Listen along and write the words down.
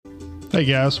Hey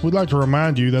guys, we'd like to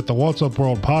remind you that the What's Up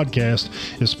World podcast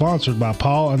is sponsored by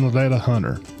Paul and Lynetta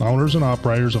Hunter, owners and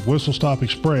operators of Whistle Stop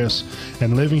Express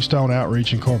and Livingstone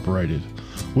Outreach Incorporated.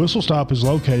 Whistle Stop is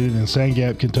located in Sand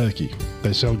Gap, Kentucky.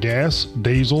 They sell gas,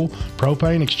 diesel,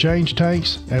 propane exchange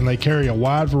tanks, and they carry a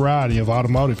wide variety of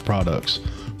automotive products.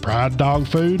 Pride dog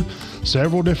food,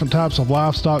 several different types of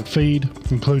livestock feed,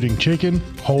 including chicken,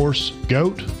 horse,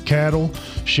 goat, cattle,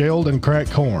 shelled and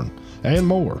cracked corn, and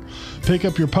more. Pick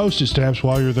up your postage stamps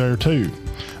while you're there too.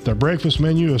 Their breakfast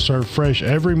menu is served fresh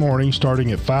every morning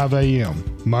starting at 5 a.m.,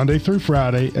 Monday through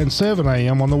Friday, and 7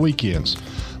 a.m. on the weekends.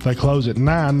 They close at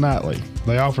 9 nightly.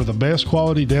 They offer the best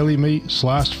quality deli meat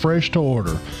sliced fresh to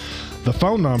order. The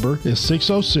phone number is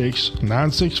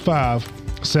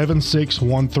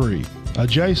 606-965-7613.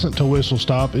 Adjacent to Whistle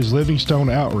Stop is Livingstone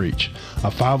Outreach,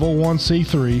 a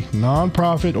 501c3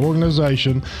 nonprofit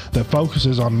organization that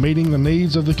focuses on meeting the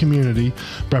needs of the community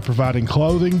by providing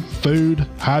clothing, food,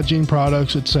 hygiene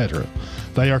products, etc.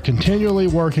 They are continually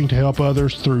working to help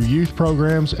others through youth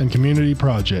programs and community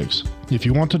projects. If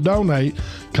you want to donate,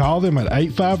 call them at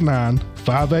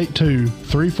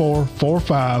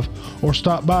 859-582-3445 or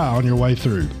stop by on your way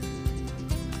through.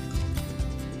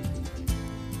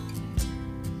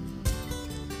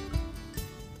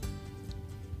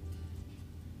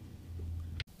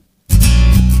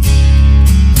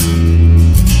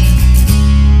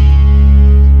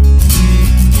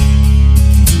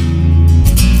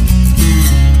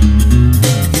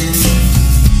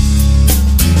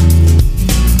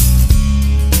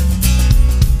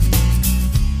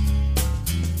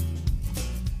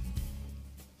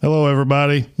 Hello,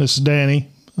 everybody. This is Danny.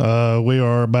 We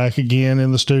are back again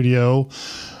in the studio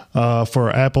for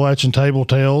Appalachian Table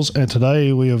Tales, and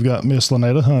today we have got Miss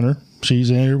Lynetta Hunter. She's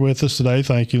in here with us today.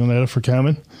 Thank you, Lynetta, for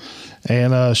coming.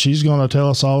 And she's going to tell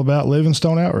us all about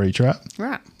Livingstone Outreach, right?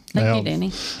 Right. Thank you,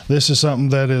 Danny. This is something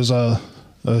that is a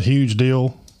huge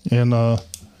deal in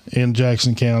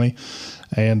Jackson County,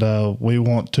 and we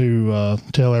want to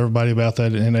tell everybody about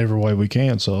that in every way we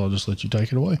can. So I'll just let you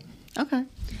take it away. Okay.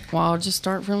 Well, I'll just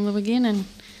start from the beginning.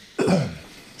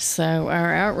 So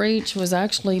our outreach was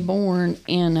actually born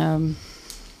in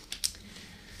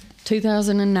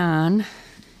 2009,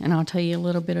 and I'll tell you a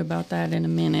little bit about that in a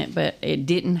minute, but it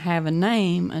didn't have a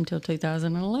name until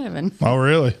 2011. Oh,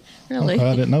 really? Really? Okay,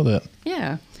 I didn't know that.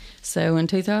 Yeah. So in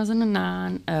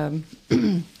 2009,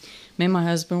 me and my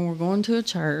husband were going to a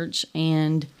church,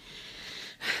 and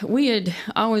we had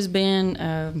always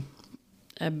been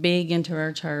big into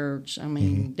our church. I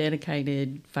mean,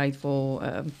 dedicated, faithful,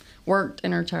 worked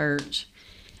in our church.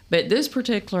 But this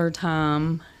particular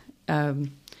time,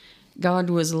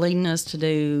 God was leading us to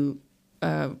do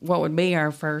what would be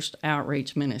our first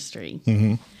outreach ministry.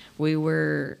 Mm-hmm.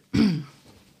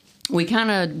 We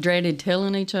kind of dreaded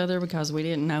telling each other because we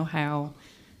didn't know how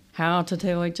to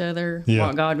tell each other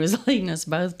what God was leading us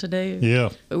both to do. Yeah.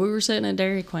 But we were sitting at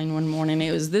Dairy Queen one morning.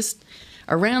 It was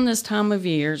around this time of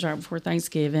year, right before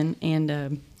Thanksgiving,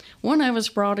 and one of us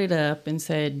brought it up and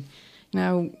said,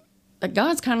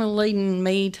 God's kind of leading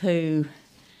me to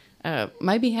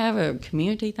maybe have a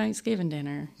community Thanksgiving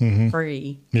dinner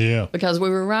free. Yeah. Because we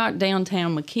were right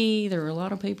downtown McKee. There were a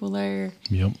lot of people there.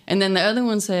 Yep. And then the other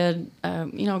one said,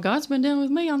 God's been dealing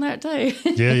with me on that too.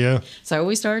 Yeah. So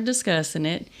we started discussing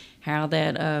it, how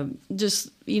that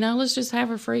let's just have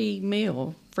a free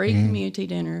meal, free community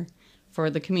dinner for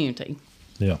the community.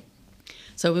 Yeah.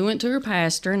 So we went to our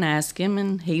pastor and asked him,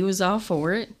 and he was all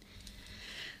for it.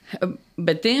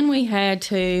 But then we had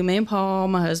to, me and Paul,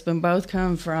 my husband, both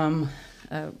come from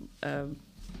a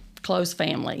close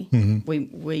family.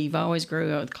 Mm-hmm. We've always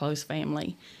grew up with close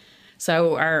family.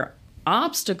 So our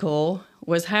obstacle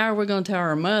was, how are we going to tell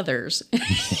our mothers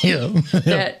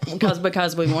that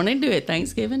because we wanted to do it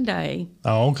Thanksgiving Day.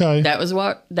 Oh, okay. That was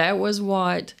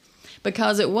what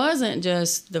because it wasn't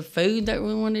just the food that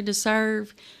we wanted to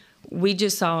serve. We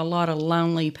just saw a lot of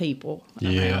lonely people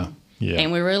around. Yeah.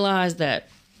 And we realized that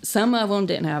some of them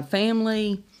didn't have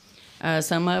family.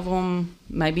 Some of them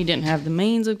maybe didn't have the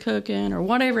means of cooking or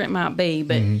whatever it might be.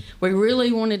 But we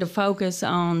really wanted to focus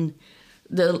on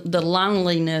the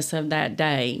loneliness of that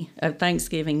day, of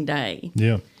Thanksgiving Day.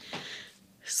 Yeah.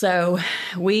 So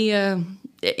we...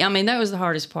 that was the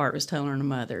hardest part, was telling our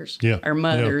mothers. Yeah. Our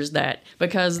mothers that,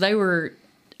 because they were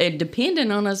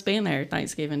dependent on us being there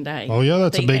Thanksgiving Day. Oh, yeah,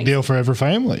 that's a big deal for every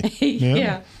family.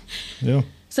 Yeah.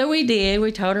 So we did.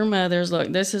 We told our mothers,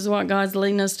 look, this is what God's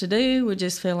leading us to do. We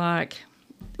just feel like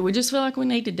we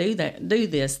need to do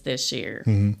this year.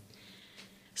 Mm-hmm.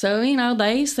 So,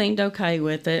 they seemed okay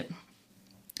with it.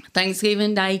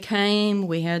 Thanksgiving Day came.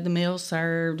 We had the meal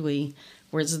served. We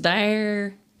was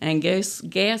there. And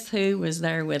guess who was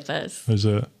there with us? Who's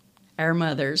that? Our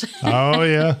mothers. Oh,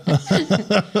 yeah.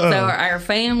 So our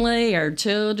family, our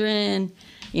children,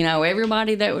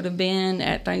 everybody that would have been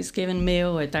at Thanksgiving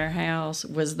meal at their house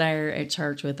was there at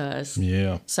church with us.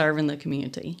 Yeah. Serving the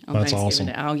community on That's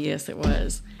Thanksgiving awesome. Day. Oh, yes, it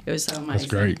was. It was so amazing. That's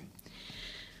great.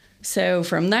 So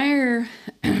from there,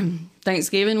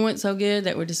 Thanksgiving went so good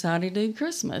that we decided to do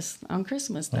Christmas on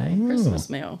Christmas Day, Christmas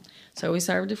meal. So we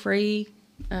served a free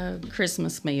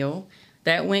Christmas meal.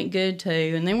 That went good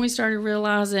too. And then we started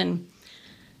realizing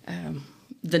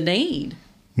the need,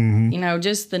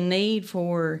 just the need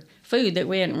for food that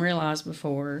we hadn't realized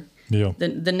before. Yeah.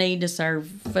 The need to serve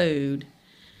food.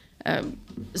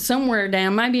 Somewhere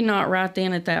down, maybe not right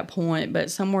then at that point, but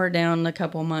somewhere down a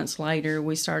couple months later,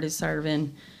 we started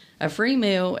serving a free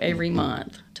meal every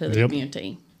month to the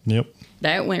community. Yep.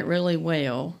 That went really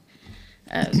well.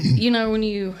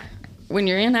 When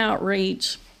you're in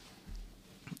outreach,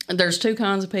 there's two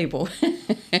kinds of people.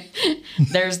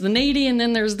 There's the needy and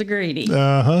then there's the greedy.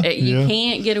 You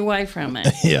can't get away from it.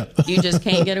 Yeah. You just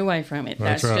can't get away from it.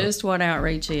 That's right. just what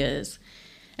outreach is.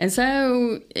 And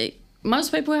so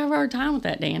most people have a hard time with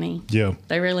that, Danny. Yeah.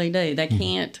 They really do. They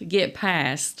can't get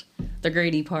past the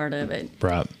greedy part of it.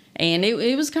 Right. And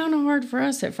it was kind of hard for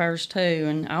us at first, too.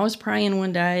 And I was praying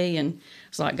one day and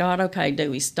it's like, God, okay,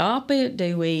 do we stop it?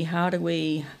 How do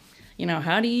you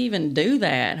even do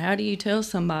that? How do you tell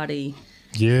somebody,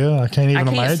 Yeah, I can't even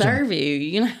imagine. I can't serve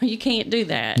you. You can't do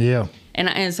that. Yeah.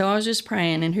 And so I was just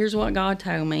praying, and here's what God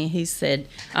told me. He said,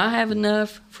 I have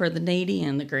enough for the needy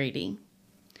and the greedy.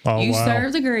 Oh, you wow.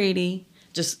 serve the greedy.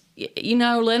 Just,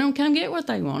 let them come get what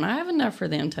they want. I have enough for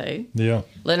them, too. Yeah.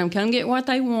 Let them come get what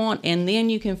they want, and then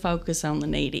you can focus on the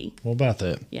needy. What about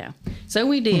that? Yeah. So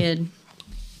we did.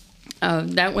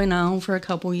 That went on for a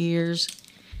couple years.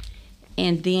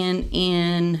 And then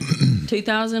in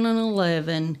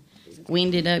 2011, we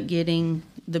ended up getting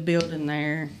the building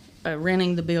there,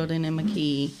 renting the building in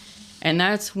McKee. And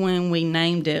that's when we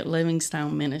named it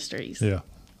Livingstone Ministries. Yeah.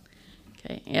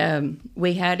 Okay.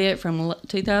 We had it from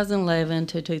 2011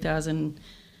 to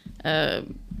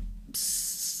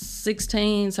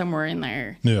 2016, somewhere in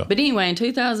there. Yeah. But anyway, in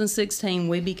 2016,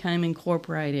 we became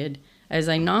incorporated as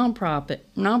a nonprofit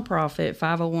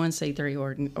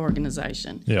 501c3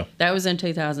 organization. Yeah. That was in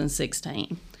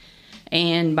 2016.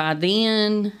 And by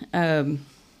then,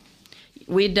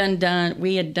 we had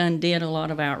did a lot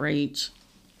of outreach.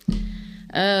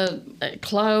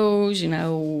 Clothes,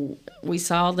 we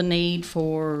saw the need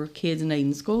for kids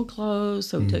needing school clothes,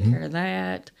 so we took care of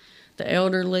that. The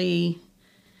elderly,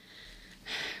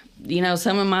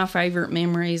 some of my favorite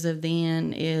memories of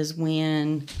then is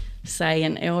when, say,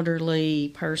 an elderly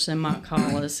person might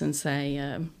call us and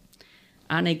say,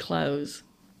 I need clothes.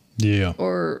 Yeah.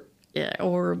 Or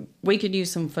we could use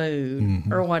some food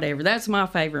or whatever. That's my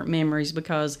favorite memories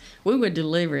because we would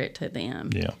deliver it to them.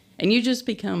 Yeah. And you just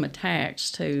become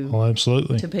attached to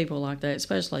absolutely. To people like that,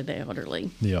 especially the elderly.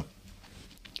 Yeah.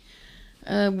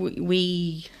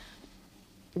 We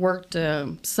worked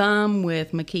some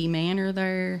with McKee Manor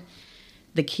there.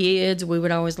 The kids, we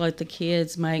would always let the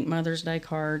kids make Mother's Day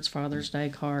cards, Father's Day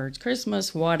cards,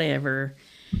 Christmas, whatever.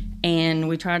 And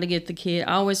we try to get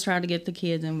always try to get the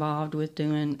kids involved with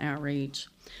doing outreach.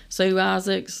 Sue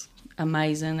Isaacs,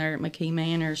 amazing there at McKee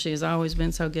Manor. She has always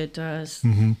been so good to us.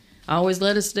 Always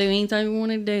let us do anything we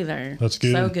wanted to do there. That's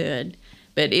good. So good.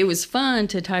 But it was fun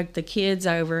to take the kids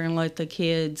over and let the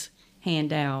kids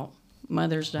hand out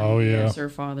Mother's Day gifts or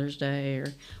Father's Day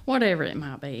or whatever it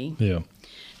might be. Yeah.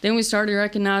 Then we started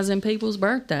recognizing people's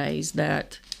birthdays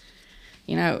that,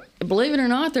 believe it or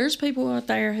not, there's people out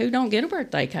there who don't get a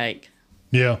birthday cake.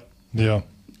 Yeah. Yeah.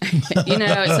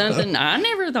 It's something I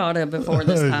never thought of before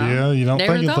this time. Yeah, you don't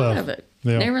never think thought of it.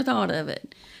 Yeah. Never thought of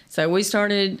it. So we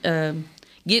started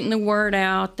getting the word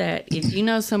out that if you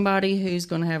know somebody who's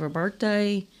going to have a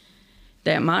birthday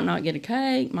that might not get a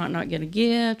cake, might not get a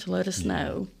gift, let us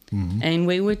know. And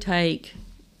we would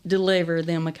deliver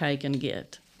them a cake and a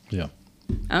gift. Yeah.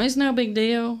 I mean, it's no big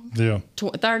deal. Yeah.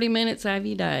 30 minutes out of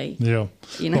your day. Yeah.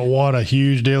 But what a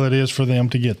huge deal it is for them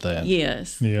to get that.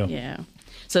 Yes. Yeah. Yeah.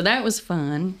 So that was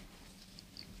fun.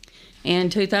 In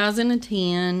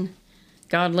 2010,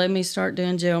 God let me start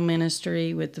doing jail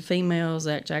ministry with the females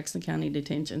at Jackson County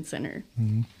Detention Center.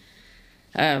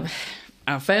 I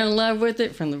fell in love with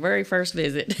it from the very first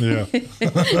visit. Yeah.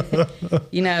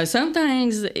 Some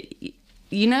things,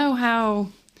 how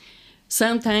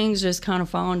some things just kind of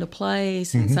fall into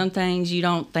place, and some things you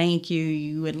don't think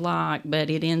you would like, but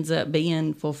it ends up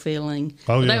being fulfilling.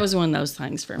 Oh, yeah. That was one of those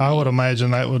things for me. I would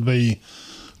imagine that would be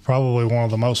probably one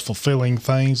of the most fulfilling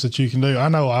things that you can do. I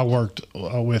know I worked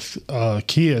with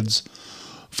kids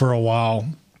for a while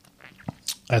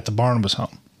at the Barnabas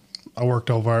home. I worked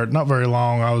over there not very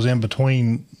long. I was in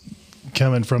between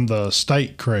coming from the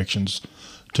state corrections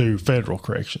to federal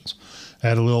corrections. I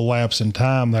had a little lapse in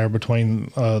time there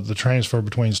between the transfer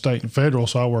between state and federal,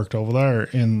 so I worked over there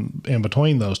in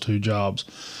between those two jobs,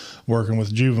 working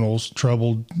with juveniles,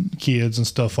 troubled kids, and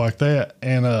stuff like that.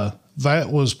 And that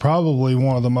was probably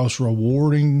one of the most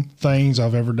rewarding things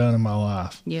I've ever done in my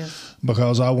life. Yeah.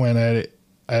 Because I went at it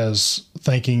as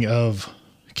thinking of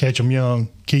catch them young,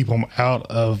 keep them out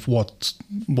of what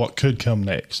could come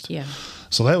next. Yeah.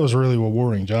 So that was a really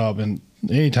rewarding job. And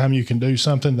anytime you can do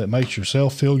something that makes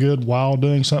yourself feel good while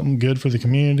doing something good for the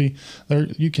community,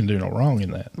 you can do no wrong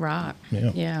in that. Right.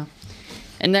 Yeah. Yeah.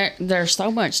 And there's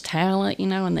so much talent, in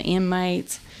the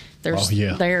inmates.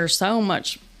 There's so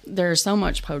much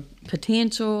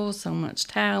potential, so much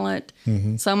talent,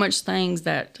 so much things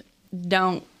that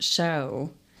don't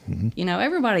show.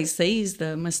 Everybody sees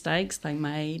the mistakes they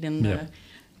made and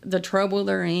the trouble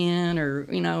they're in, or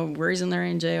reason they're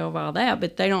in jail, all that,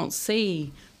 but they don't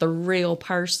see the real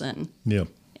person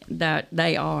that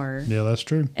they are. Yeah, that's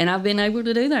true. And I've been able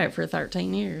to do that for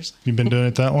 13 years. You've been doing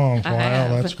it that long? I Wow,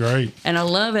 have. That's great. And I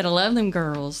love it. I love them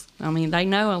girls. I mean, they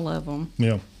know I love them.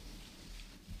 Yeah.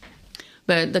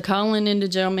 But the Calling into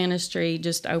Jail ministry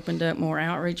just opened up more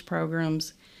outreach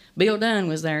programs. Bill Dunn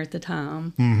was there at the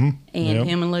time, and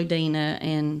him and Lynetta,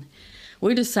 and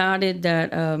we decided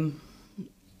that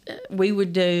we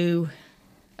would do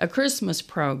a Christmas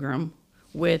program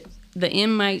with the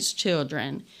inmates'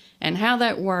 children. And how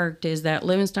that worked is that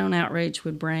Livingstone Outreach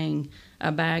would bring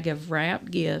a bag of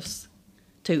wrapped gifts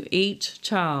to each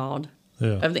child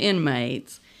of the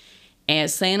inmates, and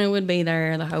Santa would be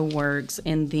there, the whole works,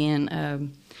 and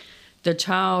then the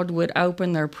child would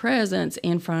open their presents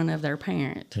in front of their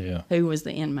parent, who was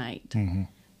the inmate.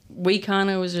 We kind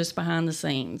of was just behind the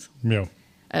scenes. Yeah.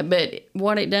 But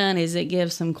what it done is it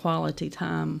gives some quality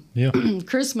time,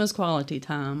 Christmas quality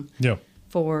time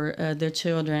for the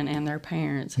children and their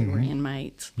parents who were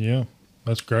inmates. Yeah,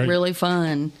 that's great. Really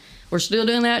fun. We're still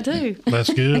doing that too.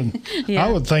 That's good. I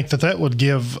would think that would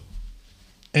give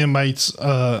inmates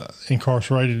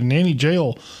incarcerated in any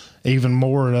jail even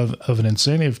more of an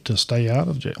incentive to stay out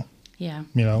of jail. Yeah.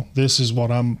 This is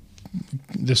what I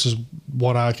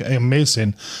am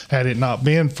missing. Had it not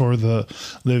been for the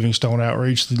Livingstone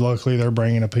Outreach, luckily they're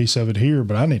bringing a piece of it here,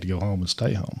 but I need to go home and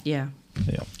stay home. Yeah.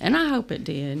 Yeah. And I hope it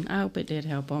did. I hope it did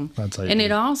help them. I'd say and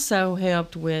it also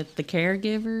helped with the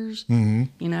caregivers.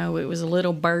 It was a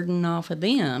little burden off of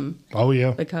them. Oh,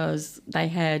 yeah. Because they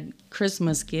had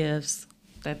Christmas gifts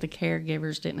that the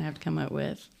caregivers didn't have to come up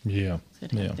with. Yeah. So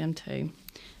it helped them too.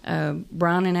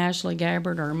 Brian and Ashley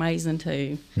Gabbard are amazing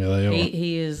too. Yeah, they are.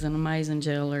 He is an amazing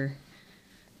jailer.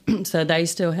 So they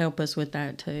still help us with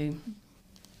that too.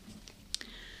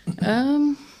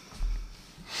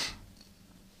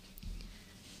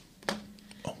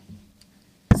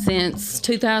 Since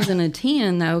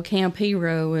 2010, though, Camp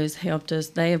Hero has helped us.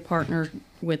 They have partnered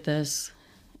with us.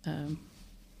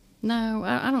 No,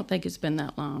 I don't think it's been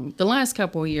that long. The last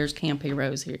couple of years, Camp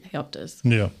Heroes helped us.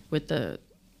 Yeah.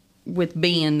 With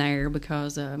being there,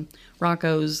 because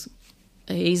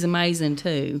he's amazing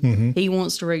too. He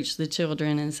wants to reach the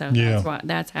children, and so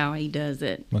that's how he does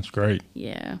it. That's great.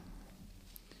 Yeah.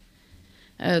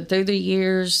 Through the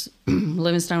years,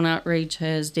 Livingstone Outreach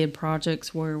did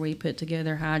projects where we put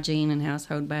together hygiene and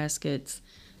household baskets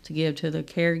to give to the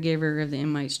caregiver of the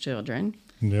inmates' children.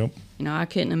 Yep. I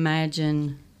couldn't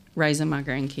imagine raising my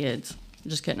grandkids.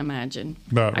 Just couldn't imagine.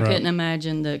 I couldn't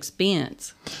imagine the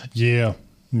expense. Yeah.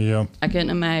 Yeah. I couldn't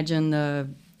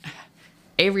imagine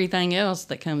everything else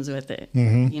that comes with it.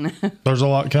 There's a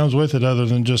lot that comes with it other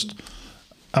than just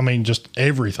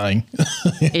everything.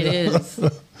 It is.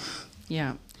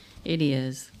 Yeah, it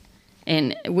is.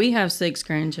 And we have 6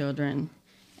 grandchildren,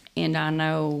 and I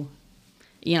know,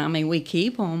 we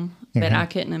keep them, but I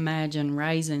couldn't imagine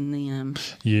raising them.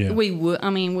 Yeah. We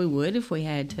would if we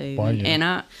had to. Why,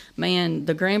 yeah. And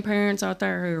the grandparents out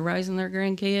there who are raising their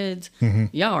grandkids,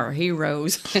 y'all are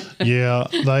heroes. Yeah,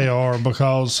 they are,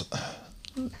 because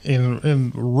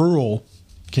in rural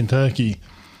Kentucky,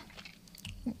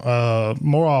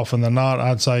 more often than not,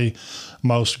 I'd say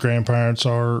most grandparents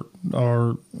may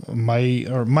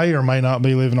or may not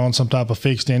be living on some type of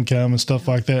fixed income and stuff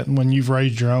like that. And when you've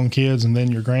raised your own kids and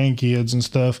then your grandkids and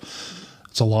stuff,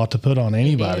 it's a lot to put on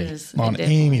anybody. Is.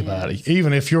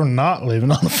 Even if you're not living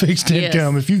on a fixed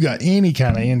income, if you got any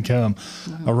kind of income,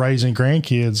 raising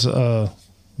grandkids,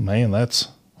 man, that's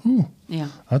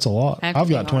a lot. I've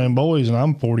got twin boys and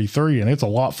I'm 43, and it's a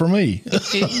lot for me.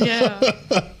 Yeah.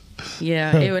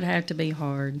 Yeah, it would have to be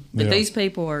hard. But these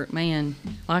people are, man,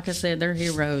 like I said, they're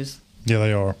heroes. Yeah,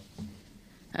 they are.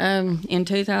 In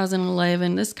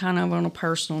 2011, this is kind of on a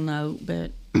personal note,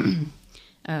 but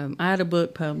I had a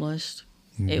book published.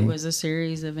 Mm-hmm. It was a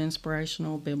series of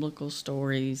inspirational biblical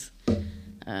stories.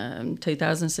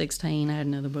 2016, I had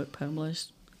another book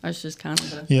published. That's just kind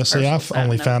of yeah. See, I've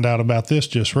only found out about this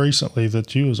just recently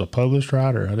that you was a published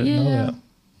writer. I didn't know that.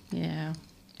 Yeah,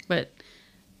 but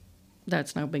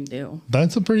that's no big deal.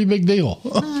 That's a pretty big deal.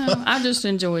 No, I just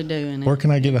enjoy doing it. Where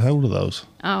can I get a hold of those?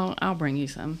 I'll bring you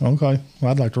some. Okay,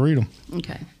 well, I'd like to read them.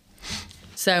 Okay.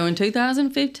 So in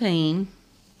 2015,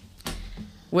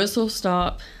 Whistle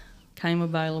Stop came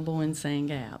available in Sand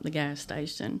Gap, the gas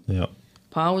station. Yep.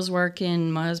 Paul was working,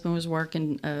 my husband was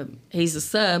working, he's a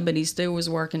sub, but he still was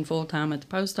working full-time at the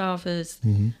post office.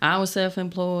 Mm-hmm. I was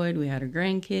self-employed, we had our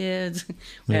grandkids,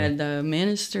 we had the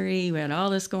ministry, we had all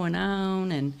this going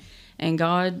on, and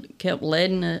God kept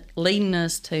leading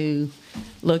us to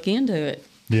look into it,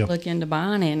 look into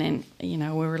buying it, and, you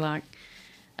know, we were like,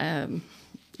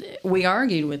 we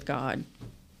argued with God.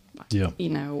 Yeah. You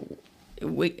know,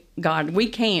 we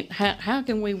can't, how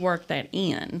can we work that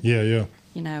in? Yeah.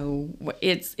 You know,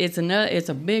 it's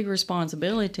a big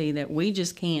responsibility that we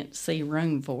just can't see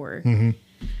room for. Mm-hmm.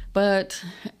 But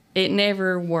it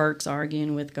never works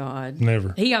arguing with God.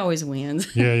 Never. He always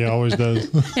wins. Yeah, he always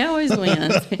does. He always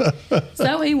wins.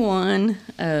 So he won.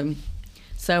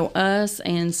 So us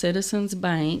and Citizens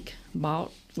Bank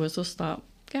bought Whistle Stop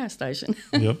gas station.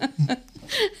 Yep.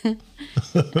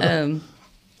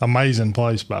 Amazing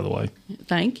place, by the way.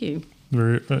 Thank you.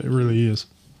 It really is.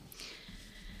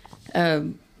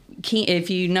 If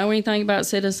you know anything about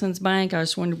Citizens Bank, I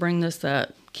just wanted to bring this up.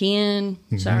 Ken,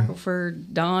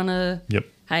 Shackelford, Donna. Yep.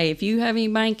 Hey, if you have any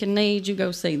banking needs, you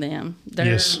go see them.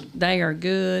 They are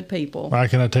good people. I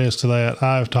can attest to that.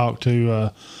 I've talked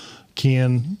to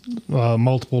Ken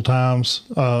multiple times,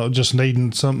 just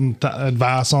needing some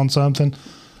advice on something.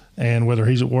 And whether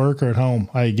he's at work or at home,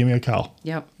 hey, give me a call.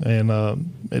 Yep. And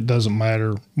it doesn't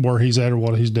matter where he's at or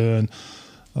what he's doing.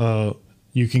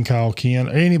 You can call Ken,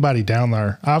 anybody down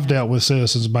there. I've dealt with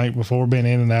Citizens Bank before, been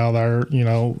in and out there, you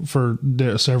know, for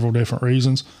several different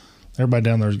reasons. Everybody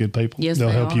down there is good people. Yes, They'll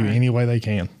help you any way they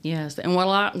can. Yes. And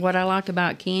what I like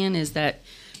about Ken is that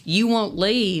you won't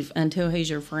leave until he's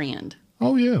your friend.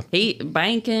 Oh, yeah.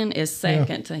 Banking is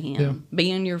second to him. Yeah.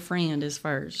 Being your friend is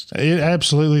first.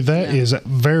 Absolutely. That is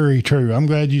very true. I'm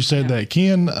glad you said that.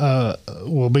 Ken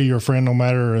will be your friend no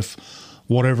matter if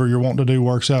whatever you're wanting to do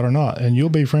works out or not. And you'll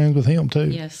be friends with him, too.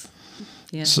 Yes.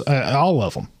 So, all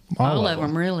of them. All of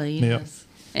them, really, yes.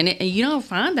 And you don't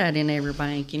find that in every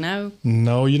bank, you know?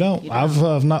 No, you don't.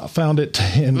 I've not found it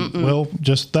in, well,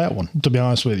 just that one, to be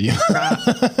honest with you. Right.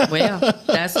 Well,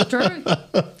 that's the truth.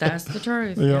 That's the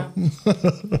truth. Yeah.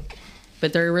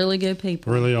 But they're really good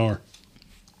people. Really are.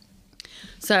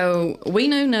 So we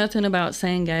knew nothing about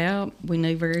Sand Gap. We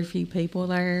knew very few people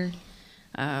there.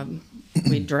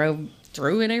 We drove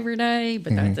through it every day,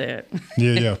 but that's it.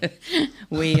 Yeah.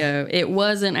 It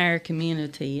wasn't our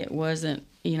community. It wasn't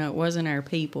our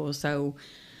people. So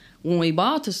when we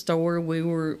bought the store,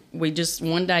 we just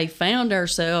one day found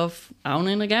ourselves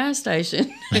owning a gas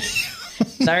station.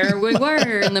 There we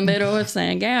were in the middle of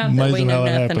Sand Gap that we knew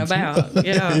nothing about.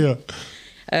 Yeah.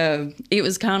 It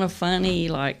was kind of funny.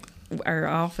 Like our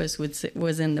office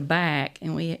was in the back,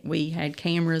 and we had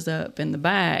cameras up in the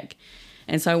back,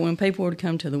 and so when people would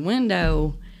come to the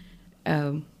window,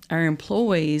 our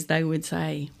employees, they would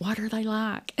say, "What are they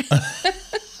like?"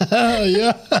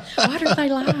 Yeah. What are they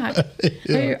like?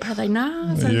 Yeah. Are they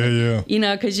nice? Yeah. You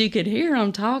know, because you could hear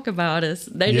them talk about us.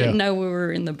 They didn't know we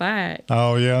were in the back.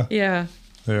 Oh, yeah. Yeah.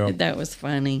 That was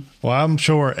funny. Well, I'm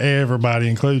sure everybody,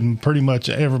 including pretty much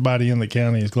everybody in the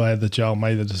county, is glad that y'all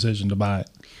made the decision to buy it.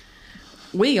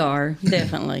 We are,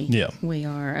 definitely. Yeah. We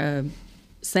are.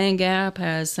 Sand Gap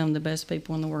has some of the best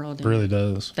people in the world. It really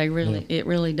does. It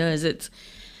really does. It's,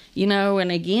 you know,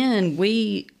 and again,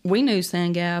 we knew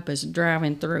Sand Gap as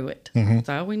driving through it. Mm-hmm. That's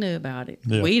all we knew about it.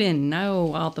 Yeah. We didn't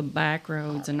know all the back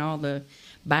roads and all the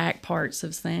back parts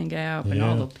of Sand Gap and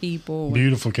all the people.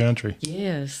 Beautiful country.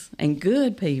 Yes, and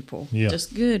good people. Yeah.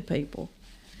 Just good people.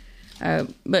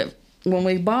 But when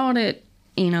we bought it,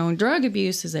 you know, drug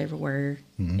abuse is everywhere.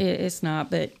 Mm-hmm. It's not,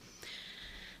 but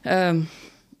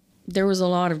there was a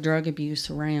lot of drug use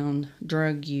around the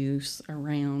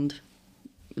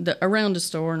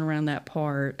store and around that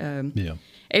part.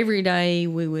 Every day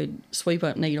we would sweep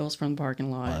up needles from the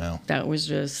parking lot. Wow. That was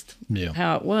just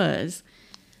how it was.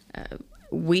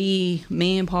 Me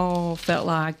and Paul felt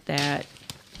like that.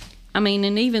 I mean,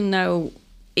 and even though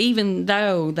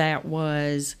that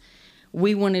was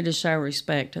we wanted to show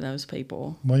respect to those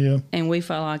people. Well, yeah. And we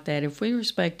felt like that if we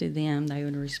respected them, they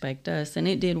would respect us. And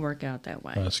it did work out that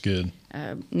way. That's good.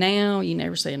 Now, you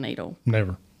never see a needle.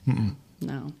 Never.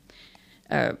 No.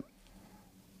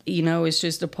 It's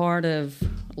just a part of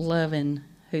loving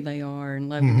who they are and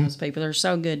loving those people. They're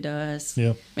so good to us.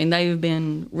 Yeah. I mean, they've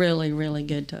been really, really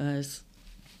good to us.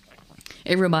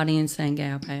 Everybody in St.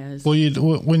 Gap has. Well,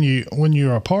 when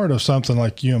you're a part of something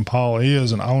like you and Paul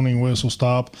is, and owning Whistle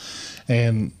Stop,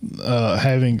 and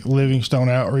having Livingstone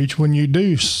Outreach, when you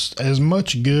do as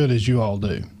much good as you all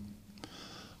do,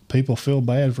 people feel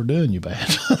bad for doing you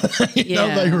bad. you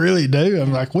know, they really do.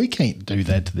 I'm like, we can't do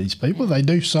that to these people. They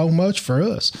do so much for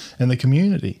us and the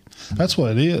community. That's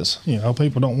what it is. You know,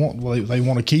 people don't want. They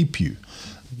want to keep you.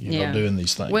 You know, doing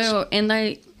these things. Well, and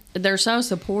they're so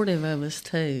supportive of us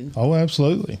too. Oh,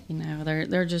 absolutely. You know,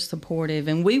 they're just supportive,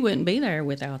 and we wouldn't be there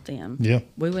without them. Yeah,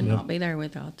 we would not be there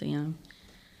without them.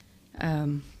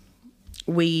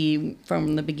 We,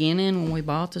 from the beginning, when we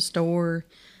bought the store,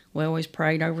 we always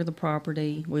prayed over the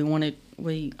property. We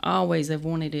always have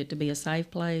wanted it to be a safe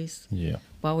place. Yeah,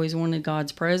 we always wanted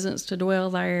God's presence to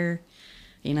dwell there.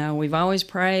 You know, we've always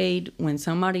prayed when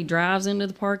somebody drives into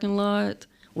the parking lot,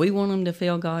 we want them to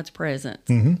feel God's presence.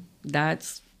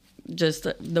 That's just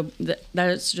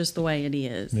that's just the way it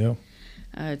is. Yeah.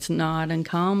 It's not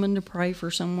uncommon to pray for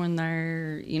someone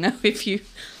there. You know, if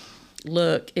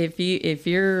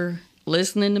you're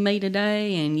listening to me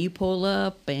today and you pull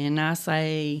up and I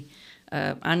say,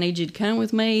 I need you to come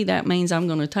with me, that means I'm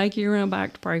going to take you around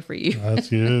back to pray for you. That's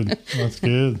good. That's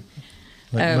good.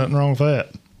 Nothing wrong with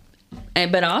that.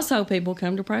 But also people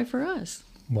come to pray for us.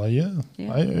 Well, yeah.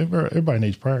 Everybody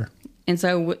needs prayer. And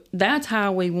so that's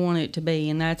how we want it to be,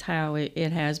 and that's how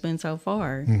it has been so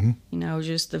far. You know,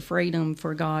 just the freedom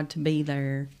for God to be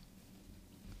there.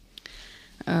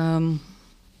 So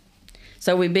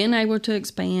we've been able to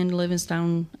expand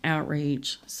Livingstone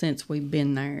Outreach since we've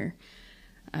been there.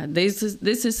 This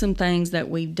is some things that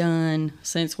we've done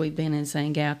since we've been in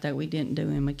St. Gap that we didn't do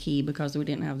in McKee because we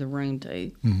didn't have the room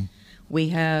to. We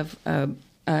have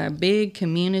a big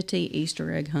community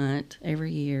Easter egg hunt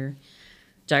every year.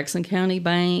 Jackson County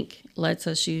Bank lets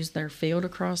us use their field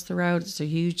across the road. It's a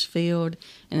huge field.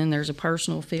 And then there's a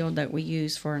personal field that we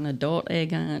use for an adult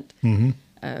egg hunt.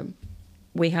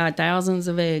 We hide thousands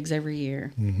of eggs every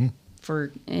year. And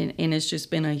it's just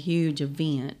been a huge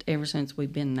event ever since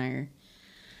we've been there.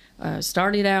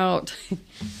 Started out,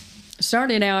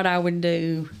 I would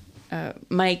do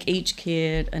make each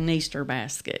kid an Easter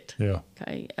basket. Yeah.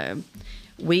 Okay.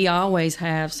 We always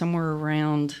have somewhere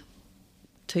around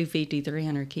 250,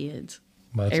 300 kids.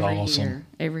 That's awesome.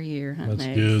 Every year. That's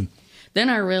good. Then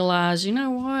I realized, you know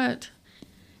what?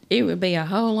 It would be a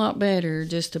whole lot better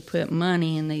just to put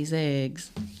money in these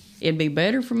eggs. It'd be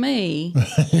better for me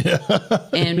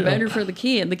and better for the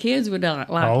kid. The kids would like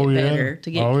it better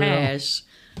to get cash.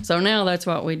 So now that's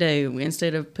what we do.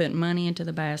 Instead of putting money into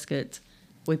the baskets,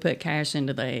 we put cash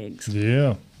into the eggs.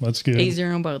 Yeah, that's good.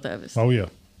 Easier on both of us. Oh, yeah.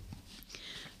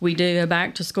 We do a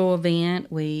back-to-school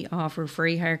event. We offer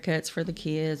free haircuts for the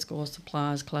kids, school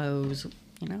supplies, clothes,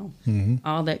 you know,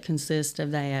 all that consists of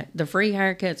that. The free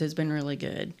haircuts has been really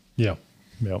good. Yeah,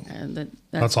 yeah.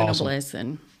 That's been awesome. A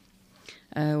blessing.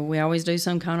 We always do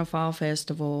some kind of fall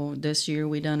festival. This year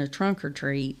we done a trunk or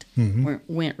treat.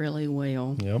 Went really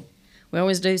well. Yep. We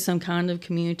always do some kind of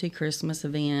community Christmas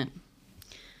event.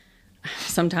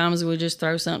 Sometimes we just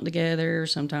throw something together.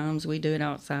 Sometimes we do it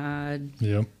outside.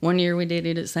 Yep. One year we did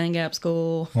it at St. Gap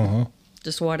School.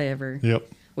 Just whatever. Yep.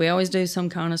 We always do some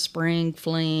kind of spring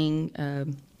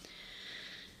fling.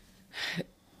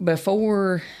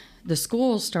 Before the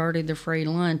school started the free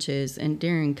lunches, and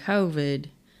during COVID,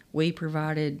 we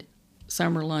provided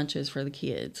summer lunches for the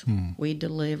kids. We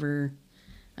deliver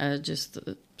just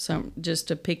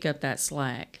to pick up that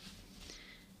slack.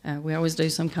 We always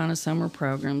do some kind of summer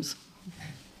programs.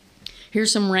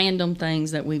 Here's some random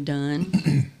things that we've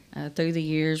done. Through the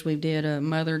years, we did a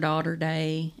Mother-Daughter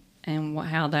Day, and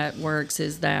how that works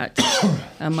is that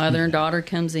a mother and daughter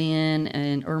comes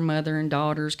in, or mother and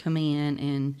daughters come in,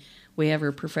 and we have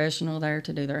a professional there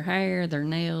to do their hair, their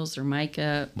nails, their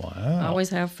makeup. Wow. Always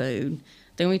have food.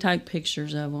 Then we take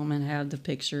pictures of them and have the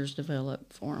pictures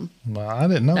developed for them. Well, I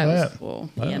didn't know that. That was cool.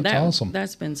 That's awesome.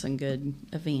 That's been some good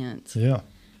events. Yeah.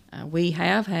 We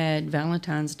have had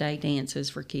Valentine's Day dances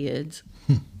for kids.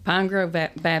 Pine Grove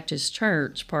Baptist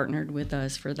Church partnered with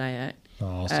us for that.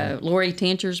 Awesome. Lori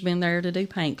Tincher's been there to do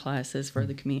paint classes for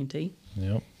the community.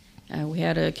 Yep. We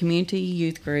had a community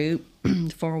youth group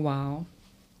for a while.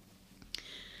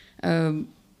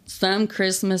 Some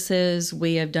Christmases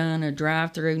we have done a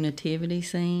drive-through nativity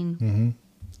scene.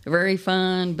 Very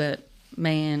fun, but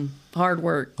Man, hard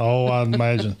work. Oh, I'd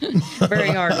imagine. Very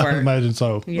hard work. I'd imagine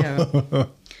so. Yeah.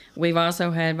 We've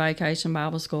also had Vacation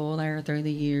Bible School there through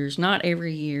the years. Not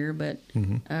every year, but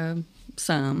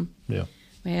some. Yeah.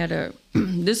 We had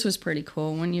this was pretty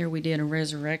cool. One year we did a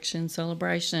resurrection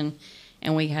celebration,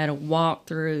 and we had a walk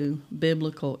through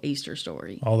biblical Easter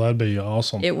story. Oh, that'd be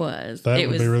awesome. It was. That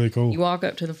would be really cool. You walk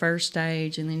up to the first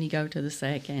stage, and then you go to the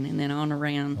second, and then on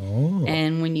around. Oh.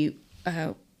 And when you,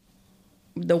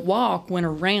 the walk went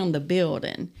around the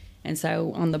building, and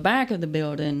so on the back of the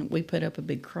building we put up a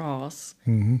big cross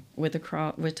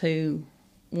with two,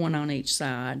 one on each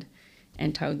side,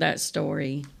 and told that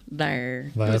story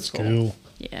there. That's cool.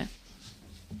 Yeah.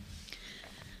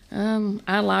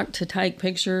 I like to take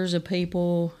pictures of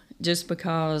people just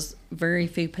because very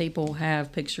few people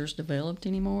have pictures developed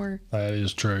anymore. That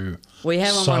is true. We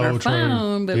have them on our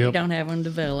phone, but we don't have them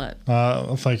developed.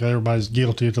 I think everybody's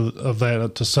guilty of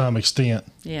that to some extent.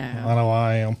 Yeah. I know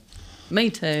I am. Me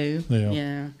too.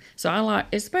 Yeah. So I like,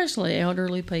 especially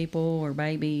elderly people or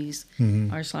babies,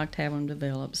 I just like to have them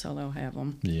developed so they'll have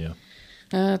them. Yeah.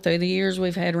 Through the years,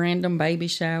 we've had random baby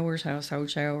showers, household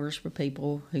showers for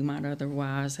people who might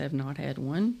otherwise have not had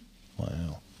one.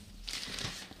 Wow.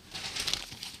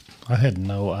 I had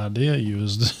no idea you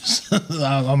was this.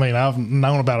 I mean, I've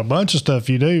known about a bunch of stuff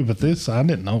you do, but I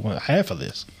didn't know half of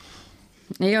this.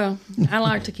 Yeah. I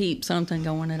like to keep something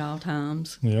going at all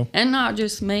times. Yeah. And not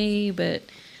just me, but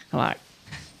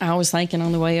I was thinking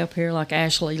on the way up here, like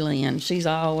Ashley Lynn. She's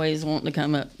always wanting to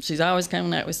come up. She's always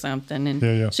coming up with something.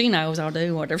 And she knows I'll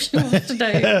do whatever she wants to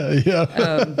do.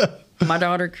 Yeah. My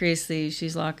daughter, Chrissy,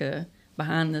 she's like a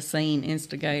behind-the-scene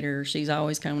instigator. She's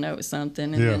always coming up with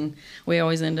something. And then we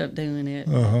always end up doing it.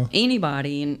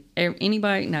 Anybody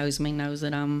that knows me knows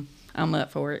that I'm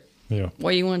up for it. Yeah.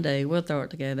 What you want to do, we'll throw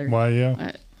it together. Why,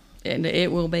 yeah. And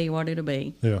it will be what it'll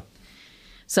be. Yeah.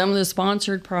 Some of the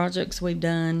sponsored projects we've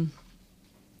done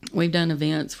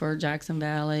events for Jackson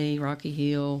Valley, Rocky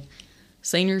Hill,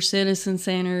 Senior Citizen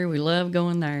Center. We love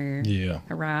going there. Yeah.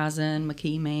 Horizon,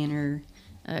 McKee Manor,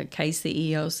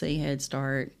 KCEOC Head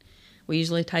Start. We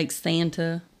usually take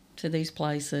Santa to these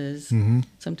places.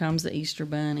 Sometimes the Easter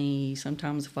Bunny,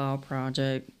 sometimes the Fall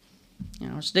Project.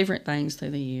 It's different things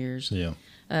through the years. Yeah.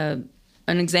 An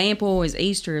example is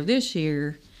Easter of this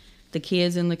year. The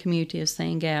kids in the community of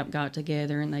Sand Gap got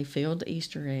together and they filled the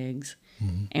Easter eggs.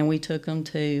 And we took them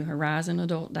to Horizon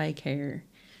Adult Daycare.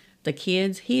 The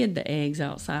kids hid the eggs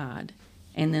outside,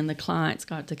 and then the clients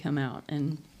got to come out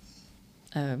and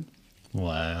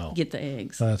get the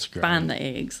eggs. That's great. Find the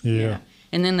eggs. Yeah.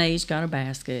 And then they each got a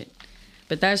basket.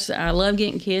 But I love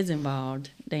getting kids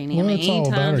involved, Danny. Well, it's all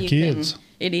about our kids.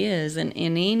 It is. And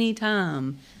any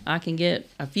time I can get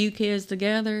a few kids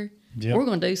together, we're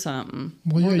going to do something.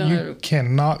 Well, you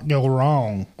cannot go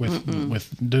wrong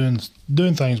with doing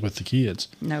things with the kids.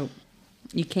 No,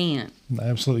 you can't.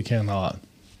 Absolutely cannot.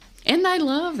 And they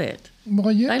love it.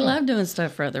 Well, yeah. They love doing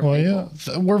stuff for other people.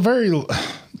 Yeah. We're very,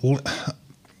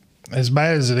 as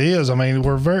bad as it is, I mean,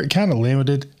 we're very kind of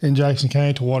limited in Jackson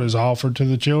County to what is offered to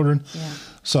the children. Yeah.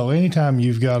 So anytime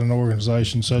you've got an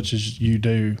organization such as you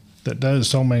do that does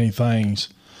so many things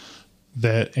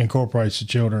that incorporates the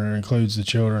children or includes the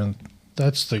children,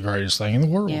 that's the greatest thing in the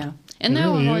world. Yeah. And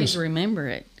they'll always remember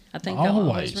it. I think they'll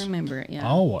always remember it. Yeah.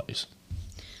 Always.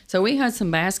 So we had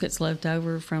some baskets left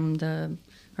over from the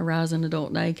Horizon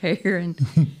Adult Daycare,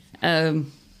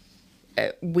 and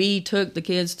we took the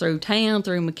kids through town,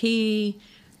 through McKee.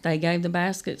 They gave the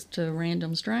baskets to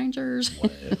random strangers. Wow.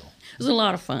 It was a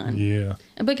lot of fun. Yeah.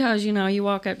 And because, you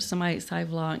walk up to somebody at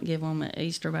Save a Lot and give them an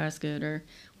Easter basket or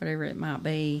whatever it might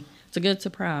be. It's a good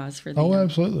surprise for them. Oh,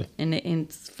 absolutely. And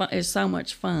it's so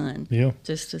much fun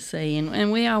just to see.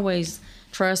 And we always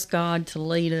trust God to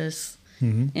lead us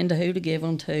into who to give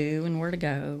them to and where to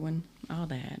go and all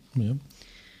that. Yeah.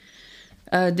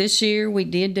 This year we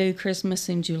did do Christmas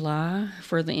in July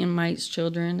for the inmates'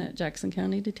 children at Jackson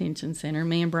County Detention Center.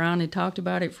 Me and Brian had talked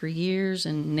about it for years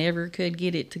and never could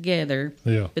get it together.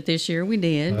 Yeah. But this year we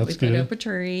did. That's good. Put up a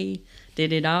tree,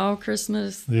 did it all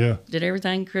Christmas. Yeah. Did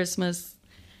everything Christmas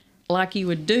like you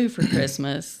would do for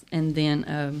Christmas. And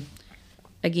then,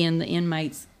 again, the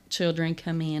inmates' children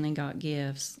come in and got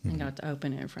gifts and got to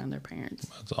open it in front of their parents.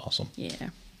 That's awesome. Yeah.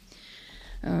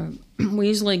 We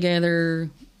usually gather,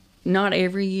 not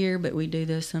every year, but we do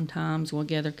this sometimes. We'll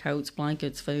gather coats,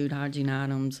 blankets, food, hygiene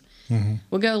items.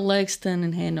 We'll go to Lexington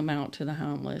and hand them out to the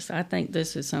homeless. I think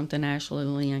this is something Ashley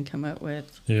Lynn came up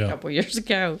with a couple of years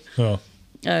ago. Oh.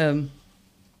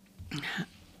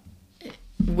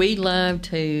 We love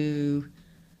to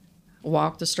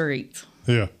walk the streets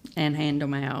Yeah. and hand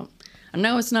them out. I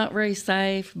know it's not very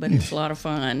safe, but it's a lot of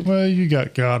fun. Well, you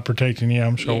got God protecting you,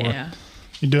 I'm sure. Yeah.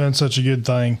 You're doing such a good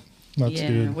thing. That's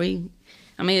good.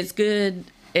 It's good.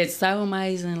 It's so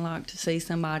amazing, like, to see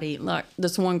somebody, like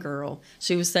this one girl,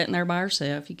 she was sitting there by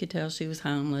herself. You could tell she was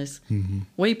homeless. Mm-hmm.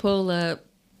 We pull up,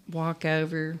 walk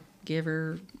over, give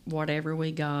her whatever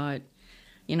we got,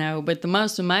 but the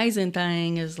most amazing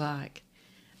thing is, like,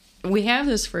 we have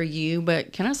this for you,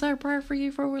 but can I say a prayer for you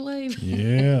before we leave?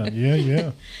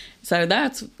 Yeah. So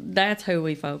that's who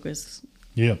we focus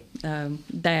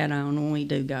that on when we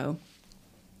do go.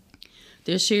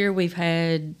 This year we've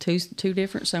had two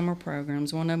different summer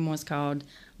programs. One of them was called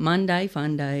Monday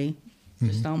Fun Day,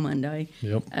 just on Monday.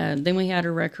 Yep. Then we had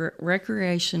a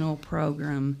recreational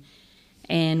program.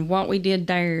 And what we did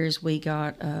there is we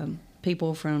got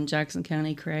people from Jackson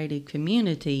County Creative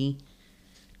Community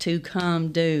to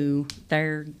come do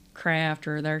their craft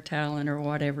or their talent or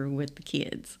whatever with the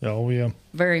kids. Oh, yeah.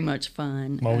 Very much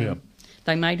fun. Oh, yeah.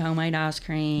 They made homemade ice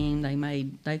cream.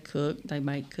 They cooked. They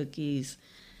made cookies.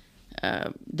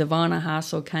 Devonna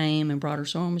Heisel came and brought her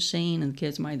sewing machine, and the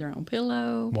kids made their own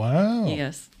pillow. Wow.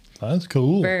 Yes. That's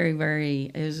cool.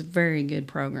 It was very good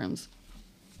programs.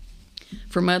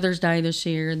 For Mother's Day this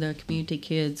year, the community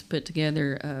kids put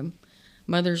together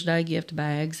Mother's Day gift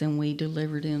bags, and we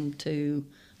delivered them to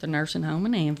the nursing home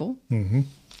in Anvil. Mm-hmm.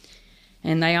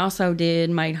 And they also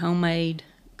made homemade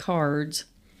cards,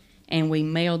 and we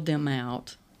mailed them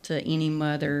out to any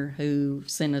mother who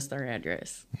sent us their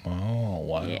address. Oh,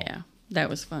 wow. Yeah, that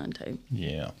was fun too.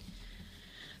 Yeah.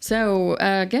 So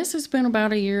I guess it's been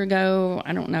about a year ago.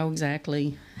 I don't know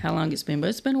exactly how long it's been, but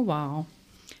it's been a while.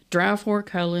 Dry Fork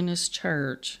Holiness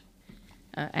Church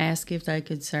asked if they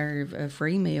could serve a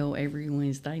free meal every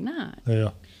Wednesday night. Yeah.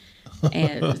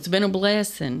 And it's been a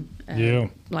blessing. Yeah.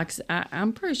 Like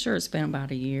I'm pretty sure it's been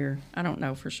about a year. I don't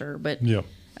know for sure, but yeah.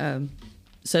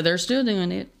 So they're still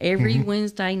doing it every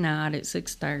Wednesday night at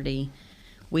 6:30.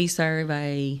 We serve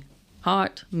a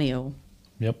hot meal.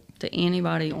 Yep. To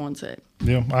anybody who wants it.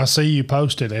 Yeah, I see you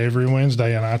post it every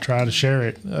Wednesday, and I try to share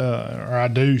it, or I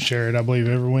do share it. I believe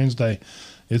every Wednesday.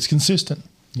 It's consistent.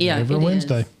 Yeah, every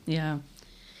Wednesday. Yeah,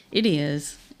 it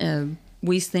is.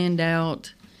 We send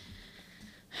out.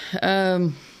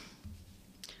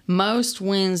 Most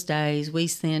Wednesdays we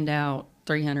send out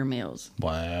 300 meals.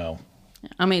 Wow.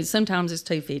 I mean, sometimes it's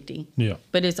 250. Yeah.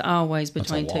 But it's always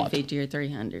between 250 or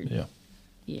 300. Yeah.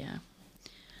 Yeah.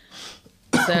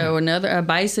 So a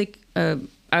basic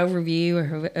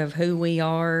overview of who we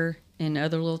are and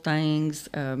other little things.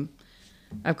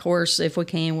 Of course, if we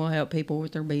can, we'll help people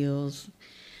with their bills.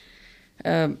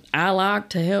 I like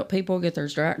to help people get their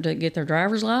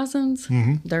driver's license,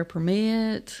 their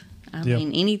permit. I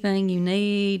mean, anything you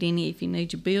need, if you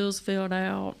need your bills filled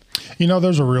out.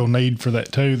 There's a real need for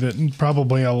that too, that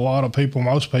probably a lot of people,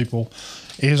 most people,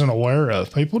 isn't aware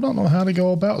of. People don't know how to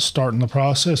go about starting the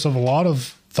process of a lot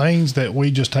of things that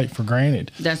we just take for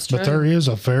granted. That's true. But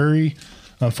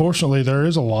unfortunately, there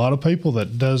is a lot of people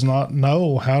that does not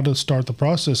know how to start the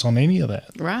process on any of that.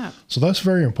 Right. So that's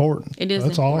very important. It is.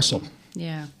 That's awesome.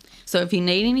 Yeah. So if you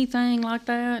need anything like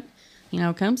that,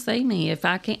 come see me. If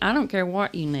I can't, I don't care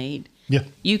what you need. Yeah.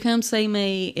 You come see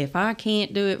me. If I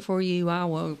can't do it for you, I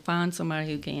will find somebody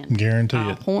who can. Guarantee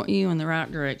I'll it. point you in the right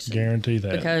direction. Guarantee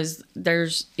that. Because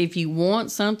if you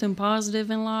want something positive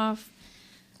in life,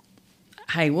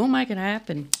 hey, we'll make it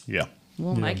happen. Yeah.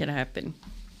 We'll make it happen.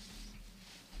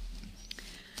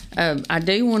 I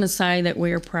do want to say that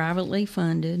we are privately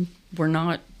funded. We're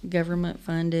not government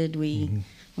funded. When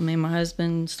me and my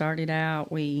husband started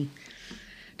out, we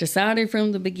decided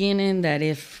from the beginning that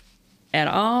if at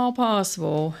all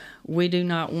possible, we do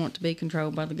not want to be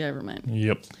controlled by the government.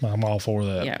 Yep, I'm all for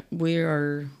that. Yeah,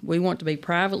 we want to be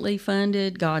privately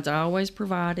funded. God's always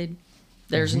provided.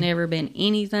 There's never been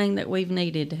anything that we've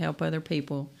needed to help other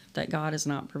people that God has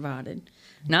not provided.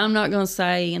 Now, I'm not going to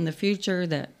say in the future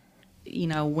that,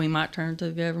 we might turn to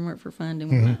the government for funding.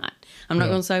 We might. I'm not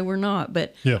going to say we're not,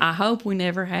 but I hope we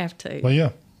never have to. Well,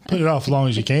 yeah. Put it off as long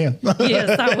as you can.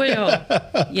 Yes, I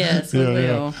will. Yes, we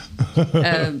will.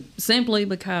 Simply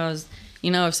because,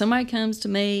 if somebody comes to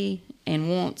me and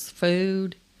wants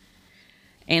food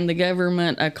and the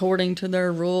government, according to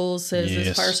their rules, says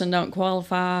this person don't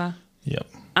qualify,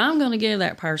 I'm going to give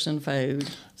that person food.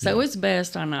 So it's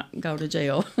best I not go to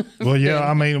jail. Well, yeah,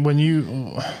 I mean, when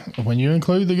you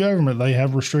include the government, they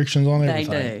have restrictions on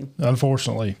everything. They do.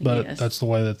 Unfortunately, but that's the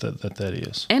way that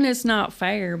is. And it's not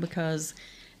fair because,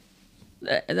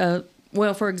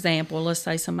 for example, let's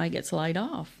say somebody gets laid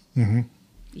off.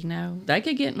 you know, they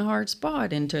could get in a hard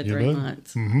spot in 2 or 3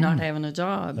 months, not having a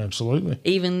job. Absolutely.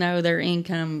 Even though their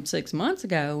income 6 months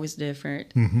ago was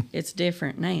different, it's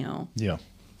different now. Yeah.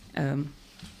 And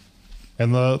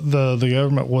the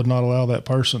government would not allow that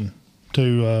person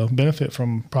to benefit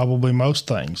from probably most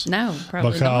things. No,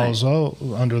 probably because not.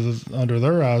 Under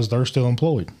their eyes, they're still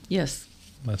employed. Yes.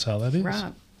 That's how that is.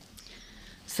 Right.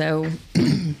 So,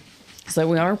 so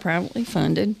we are privately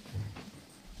funded.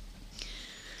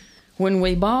 When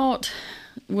we bought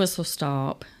Whistle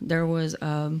Stop, there was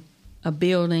a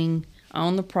building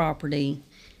on the property.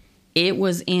 It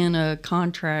was in a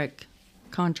contract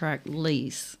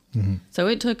lease. So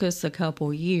it took us a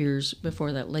couple years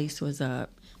before that lease was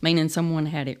up, meaning someone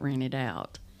had it rented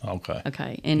out.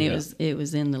 Okay. And it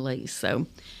was in the lease. So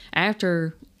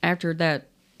after that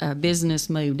business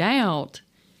moved out,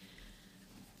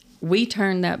 we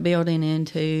turned that building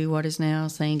into what is now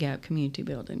Sand Gap Community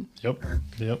Building. Yep.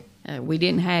 We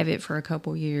didn't have it for a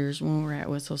couple years when we were at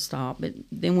Whistle Stop, but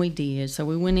then we did. So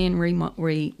we went in,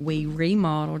 we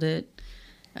remodeled it.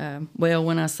 Well,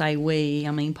 when I say we,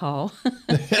 I mean Paul.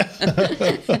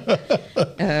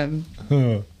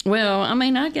 Well, I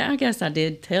mean, I guess I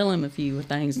did tell him a few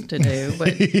things to do,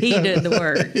 but he did the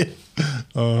work.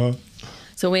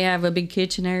 So we have a big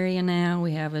kitchen area now.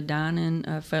 We have a dining,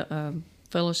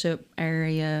 fellowship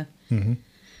area.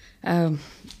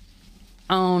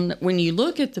 When you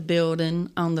look at the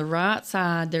building, on the right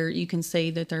side there, you can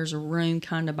see that there's a room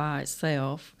kind of by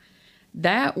itself.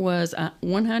 That was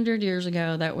 100 years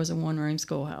ago. That was a one-room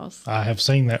schoolhouse. I have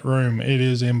seen that room. It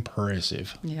is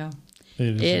impressive. Yeah.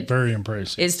 It is very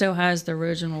impressive. It still has the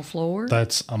original floor.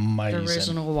 That's amazing. The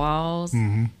original walls.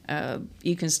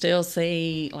 You can still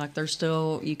see,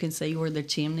 you can see where the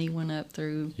chimney went up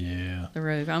through the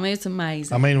roof. I mean, it's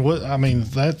amazing.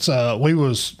 That's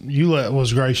you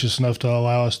was gracious enough to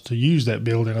allow us to use that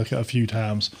building a few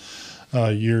times.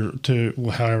 A year or two,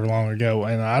 however long ago,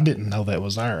 and I didn't know that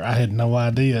was there. I had no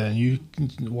idea, and you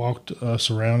walked us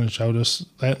around and showed us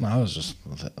that, and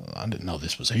I didn't know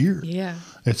this was here. Yeah,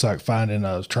 it's like finding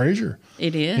a treasure.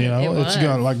 It is. You know, it's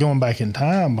going back in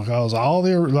time, because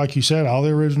like you said, all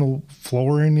the original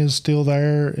flooring is still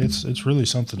there. It's really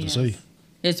something to see.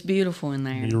 It's beautiful in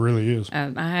there. It really is.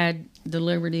 I had the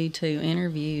liberty to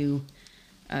interview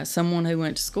someone who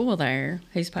went to school there.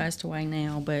 He's passed away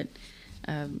now, but.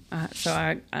 I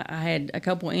had a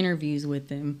couple interviews with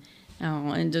him,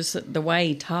 and just the way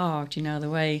he talked, the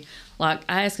way, I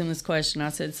asked him this question. I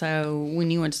said, so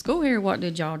when you went to school here, what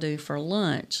did y'all do for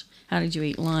lunch? How did you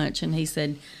eat lunch? And he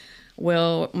said,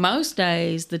 well, most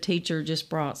days the teacher just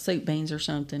brought soup beans or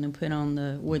something and put on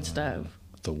the wood stove.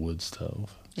 The wood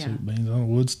stove. Yeah. Soup beans on a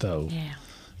wood stove. Yeah.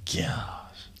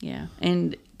 Gosh. Yeah.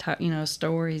 And,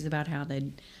 stories about how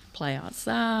they'd play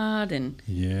outside and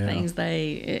things.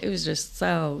 It was just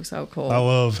so cool. I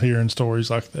love hearing stories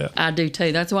like that. I do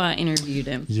too. That's why I interviewed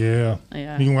him. Yeah.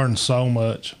 You can learn so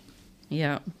much.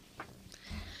 Yeah.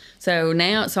 So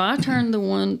I turned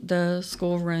the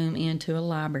schoolroom into a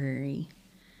library.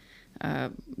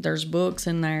 There's books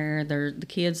in there. The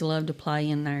kids love to play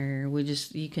in there.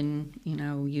 You can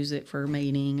use it for a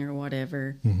meeting or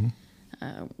whatever.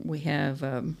 We have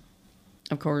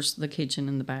of course, the kitchen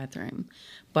and the bathroom.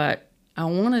 But I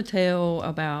want to tell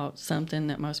about something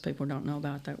that most people don't know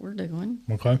about that we're doing.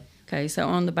 Okay, so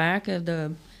on the back of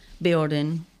the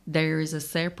building, there is a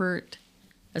separate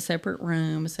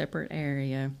room, a separate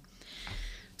area.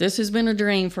 This has been a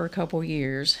dream for a couple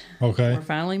years. Okay. We're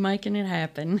finally making it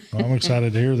happen. I'm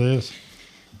excited to hear this.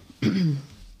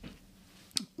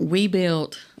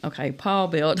 Paul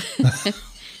built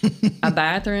a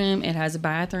bathroom. It has a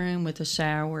bathroom with a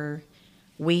shower.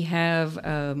 We have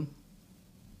a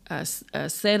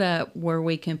setup where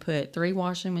we can put 3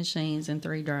 washing machines and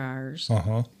 3 dryers.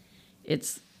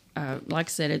 It's like I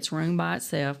said, it's room by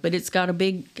itself, but it's got a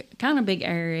big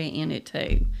area in it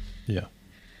too. Yeah.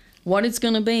 What it's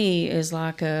going to be is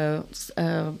like a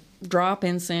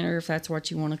drop-in center, if that's what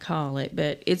you want to call it,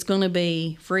 but it's going to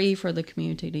be free for the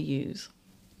community to use.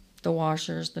 The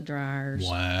washers, the dryers.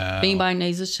 Wow. If anybody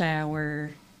needs a shower.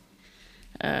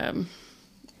 To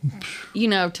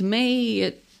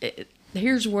me,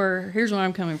 here's where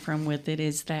I'm coming from with it,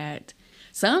 is that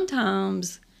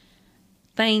sometimes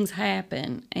things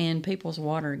happen and people's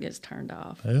water gets turned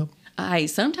off. Yeah. Hey,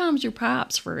 sometimes your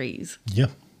pipes freeze. Yeah.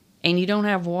 And you don't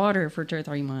have water for 2 or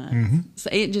 3 months. So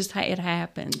it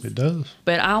happens. It does.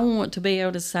 But I want to be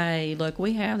able to say, look,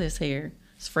 we have this here.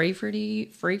 It's free for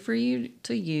you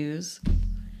to use.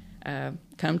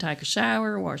 Come take a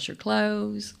shower, wash your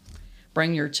clothes.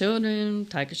 Bring your children,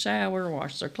 take a shower,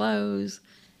 wash their clothes.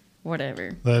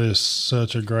 whatever. That is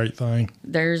such a great thing.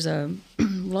 There's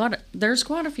there's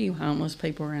quite a few homeless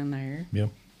people around there. Yeah.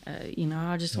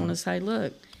 I just want to say,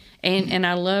 look, and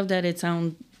I love that it's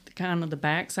on kind of the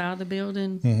back side of the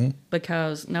building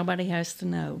because nobody has to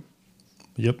know.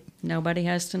 Yep. Nobody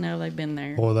has to know they've been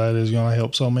there. Boy, that is going to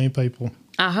help so many people.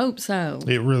 I hope so.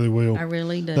 It really will. I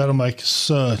really do. That'll make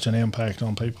such an impact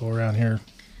on people around here.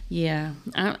 Yeah,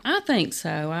 I think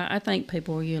so. I think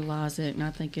people will utilize it, and I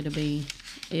think it'll be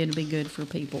good for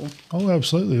people. Oh,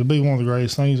 absolutely. It'll be one of the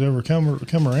greatest things ever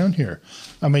come around here.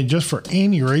 I mean, just for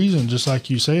any reason, just like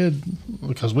you said,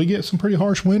 because we get some pretty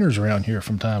harsh winters around here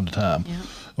from time to time. Yeah.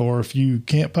 Or if you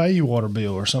can't pay your water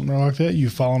bill or something like that,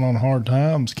 you've fallen on hard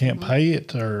times, can't pay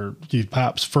it, or your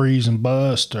pipes freeze and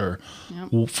bust, or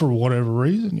for whatever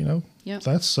reason, Yep.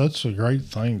 That's such a great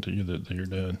thing that you're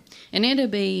doing. And it'll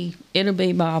be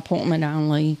by appointment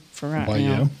only for right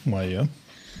now. Yeah.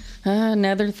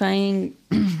 Another thing,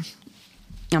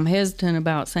 I'm hesitant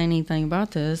about saying anything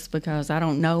about this because I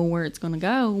don't know where it's going to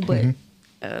go. But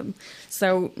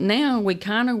so now we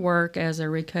kind of work as a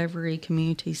recovery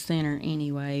community center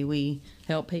anyway. We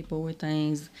help people with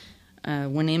things.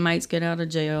 When inmates get out of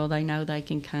jail, they know they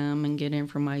can come and get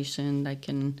information. They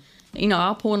can,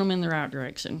 I'll point them in the right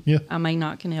direction. Yeah. I may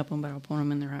not can help them, but I'll point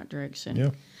them in the right direction.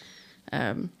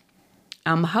 Yeah.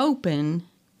 I'm hoping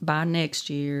by next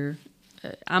year.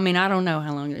 I don't know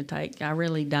how long it'll take. I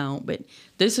really don't. But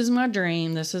this is my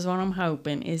dream. This is what I'm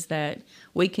hoping, is that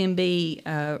we can be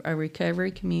a recovery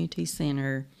community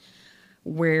center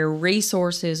where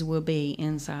resources will be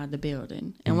inside the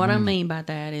building. And what I mean by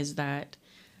that is that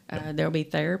there'll be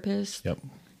therapists. Yep.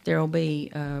 There'll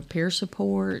be peer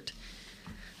support.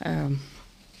 Like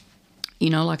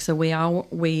I said, we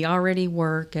already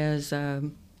work as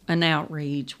an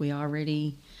outreach. We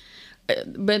already,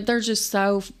 but there's just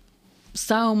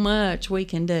so much we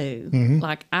can do.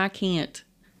 Like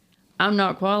I'm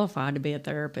not qualified to be a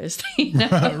therapist.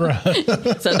 Right.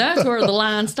 So that's where the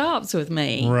line stops with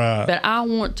me. Right. But I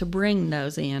want to bring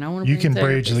those in. I want to. You can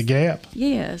bridge the gap.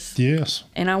 Yes. Yes.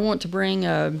 And I want to bring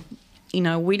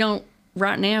we don't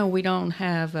right now. We don't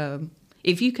have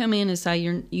if you come in and say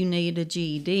you need a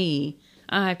GED,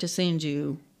 I have to send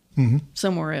you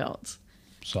somewhere else.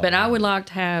 But I would like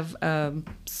to have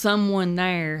someone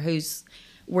there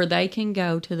where they can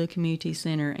go to the community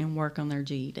center and work on their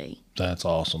GED. That's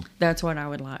awesome. That's what I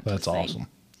would like to see. That's awesome.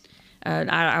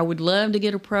 I would love to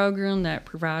get a program that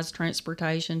provides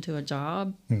transportation to a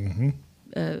job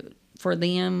for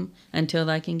them until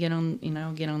they can get on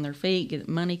their feet, get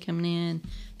money coming in,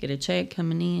 get a check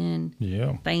coming in.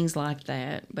 Yeah. Things like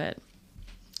that. But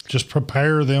just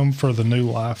prepare them for the new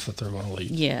life that they're going to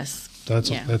lead. Yes. That's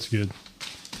good.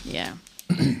 Yeah.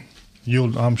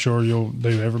 I'm sure you'll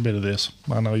do every bit of this.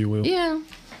 I know you will. Yeah.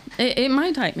 It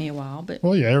might take me a while, but...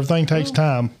 Well, yeah, everything takes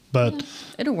time, but...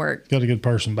 It'll work. Got a good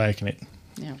person backing it.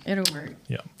 Yeah, it'll work.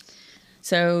 Yeah.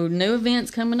 So, new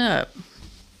events coming up.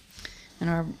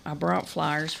 And I brought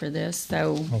flyers for this.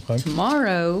 So,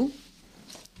 tomorrow...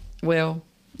 Well,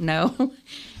 no.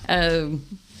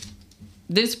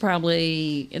 This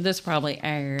probably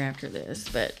air after this,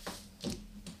 but...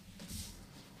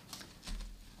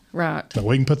 Right. But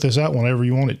we can put this out whenever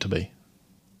you want it to be.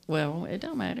 Well, it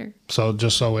don't matter. So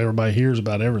just so everybody hears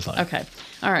about everything. Okay.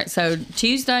 All right. So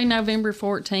Tuesday, November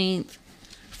 14th,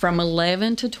 from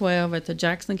 11 to 12 at the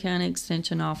Jackson County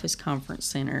Extension Office Conference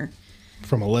Center.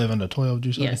 From 11 to 12, did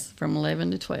you say? Yes, from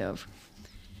 11 to 12.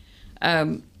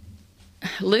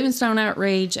 Livingstone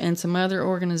Outreach and some other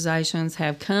organizations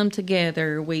have come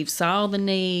together. We've saw the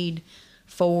need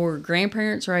for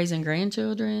grandparents raising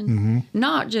grandchildren.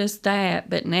 Not just that,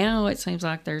 but now it seems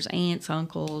like there's aunts,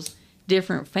 uncles,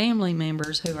 different family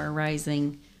members who are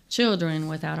raising children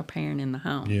without a parent in the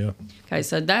home. Yeah. Okay,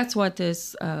 so that's what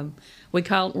this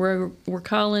we're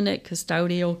calling it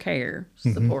custodial care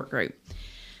support group.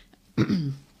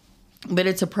 But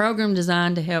it's a program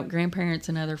designed to help grandparents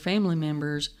and other family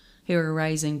members who are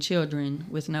raising children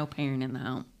with no parent in the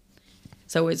home.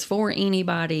 So it's for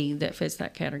anybody that fits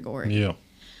that category. Yeah.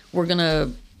 We're going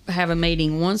to have a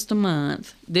meeting once a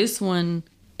month. This one,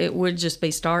 it would just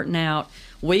be starting out.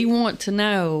 We want to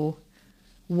know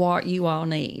what you all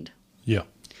need. Yeah.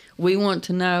 We want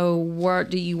to know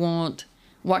what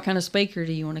kind of speaker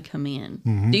do you want to come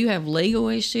in? Do you have legal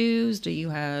issues? Do you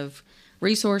have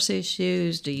resource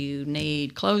issues? Do you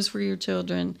need clothes for your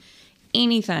children?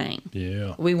 Anything.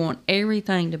 Yeah. We want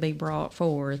everything to be brought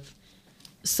forth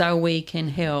so we can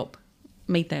help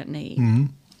meet that need.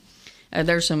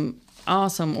 There's some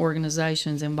awesome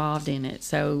organizations involved in it.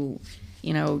 So,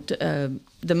 the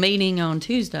meeting on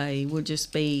Tuesday would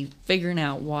just be figuring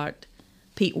out what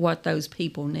what those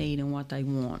people need and what they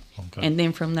want. Okay. And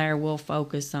then from there, we'll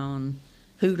focus on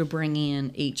who to bring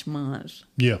in each month.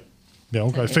 Yeah. Yeah,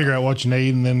 okay. Figure out what you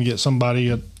need and then get somebody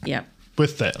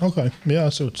with that. Okay. Yeah, I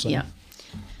see what you're saying.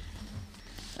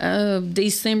 Yeah.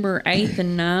 December 8th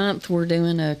and 9th, we're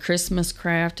doing a Christmas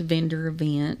craft vendor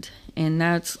event. And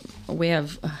we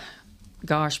have,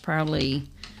 probably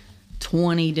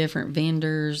 20 different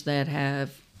vendors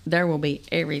there will be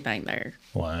everything there.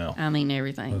 Wow. I mean,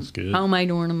 everything. That's good. Homemade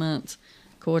ornaments,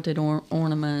 quilted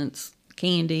ornaments,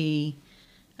 candy,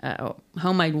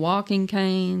 homemade walking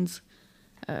canes,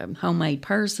 homemade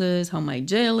purses, homemade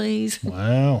jellies.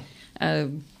 Wow.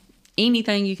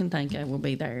 Anything you can think of will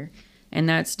be there. And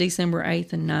that's December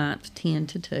 8th and 9th, 10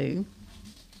 to 2.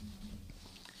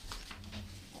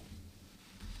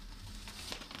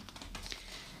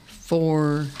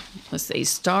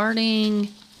 Starting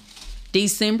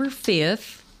December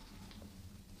 5th,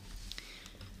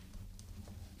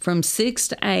 from 6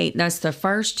 to 8, that's the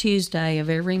first Tuesday of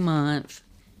every month,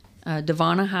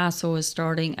 Devonna Heisel is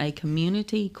starting a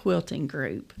community quilting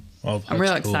group. Oh, I'm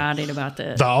real excited about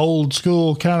this. The old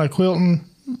school kind of quilting?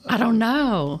 I don't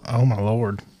know. Oh, my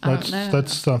Lord.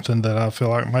 That's something that I feel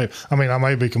like I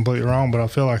may be completely wrong, but I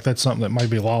feel like that's something that may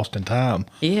be lost in time.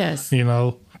 Yes.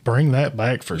 Bring that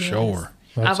back for sure.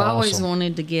 I've always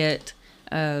wanted to get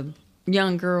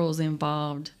young girls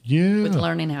involved with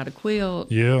learning how to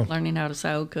quilt, learning how to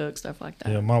sew, cook, stuff like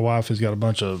that. Yeah, my wife has got a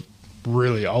bunch of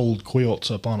really old quilts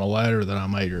up on a ladder that I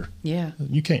made her. Yeah.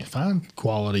 You can't find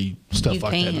quality stuff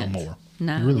that no more.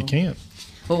 No. You really can't.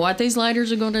 Well, what these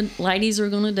ladies are going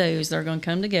to do is they're going to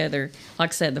come together,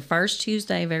 like I said, the first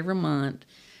Tuesday of every month.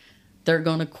 They're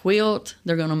going to quilt.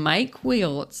 They're going to make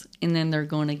quilts, and then they're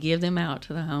going to give them out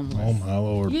to the homeless. Oh, my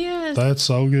Lord. Yes. That's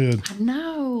so good. I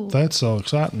know. That's so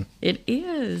exciting. It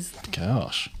is.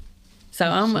 Gosh. So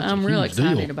I'm real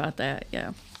excited about that.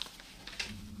 Yeah.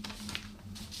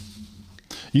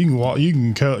 You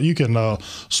can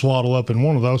swaddle up in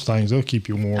one of those things. They'll keep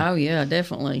you warm. Oh, yeah,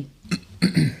 definitely.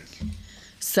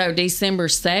 So December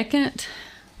 2nd,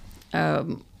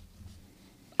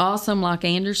 Awesome Like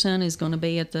Anderson is going to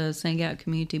be at the Sing Out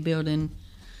Community Building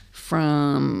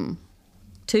from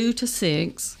 2 to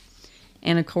 6.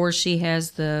 And, of course, she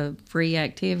has the free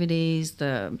activities.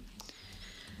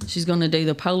 She's going to do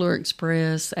the Polar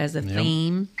Express as a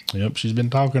theme. Yep, she's been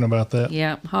talking about that.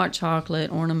 Yep, hot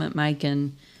chocolate, ornament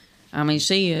making. I mean,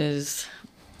 she is...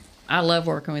 I love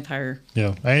working with her.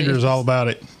 Yeah, Andrew's all about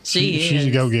it. She's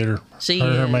a go-getter. Her and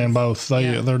her man both.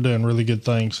 They're doing really good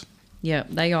things. Yep,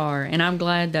 they are. And I'm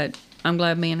glad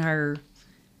me and her...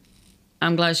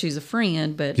 I'm glad she's a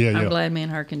friend, but I'm glad me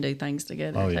and her can do things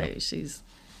together, too.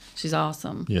 She's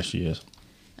awesome. Yes, she is.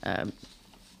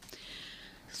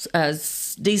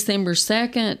 December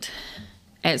 2nd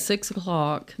at 6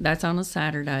 o'clock, that's on a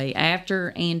Saturday,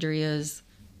 after Andrea's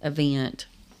event,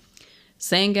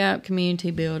 Sing Out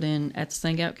Community Building, at the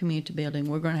Sing Out Community Building,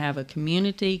 we're going to have a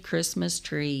community Christmas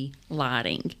tree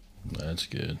lighting. That's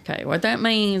good. Okay, what that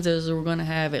means is we're going to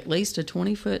have at least a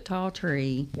 20-foot tall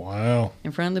tree. Wow.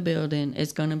 In front of the building.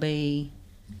 It's going to be...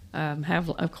 have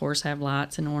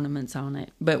lights and ornaments on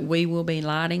it, but we will be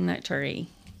lighting that tree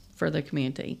for the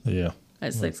community. Yeah,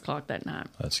 at 6 o'clock that night.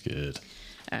 That's good.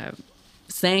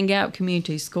 Sing Out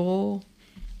Community School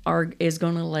is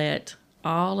going to let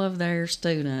all of their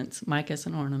students make us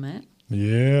an ornament.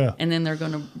 Yeah, and then they're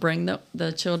going to bring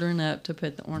the children up to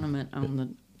put the ornament on the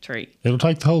tree. It'll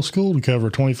take the whole school to cover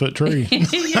a 20-foot tree.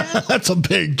 That's a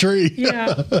big tree.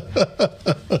 Yeah.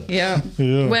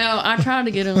 Well, I tried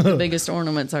to get them the biggest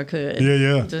ornaments I could.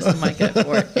 Yeah. Just to make up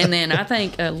for it. And then I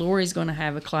think Lori's going to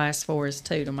have a class for us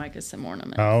too to make us some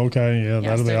ornaments. Oh, okay. Yeah,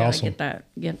 that'll be awesome.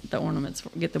 Get the ornaments,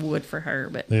 get the wood for her.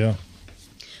 But yeah.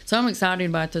 So I'm excited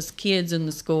about this kids in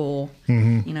the school.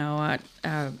 Mm-hmm. You know,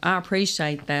 I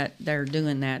appreciate that they're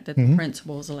doing that the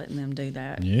principals are letting them do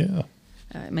that. Yeah.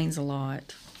 It means a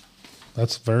lot.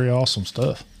 That's very awesome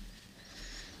stuff.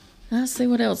 Let's see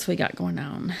what else we got going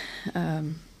on.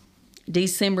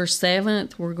 December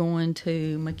 7th, we're going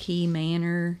to McKee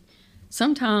Manor.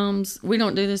 Sometimes, we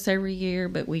don't do this every year,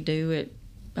 but we do it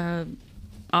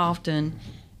often,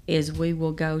 is we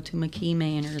will go to McKee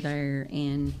Manor there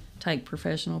and take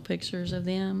professional pictures of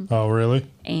them. Oh, really?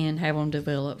 And have them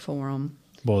develop for them.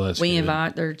 Well, that's We good.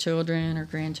 invite their children or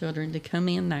grandchildren to come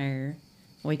in there.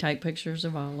 We take pictures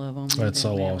of all of them. That's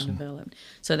so awesome.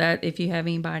 So that if you have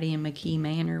anybody in McKee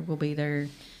Manor, we'll be there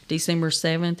December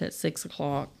 7th at 6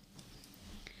 o'clock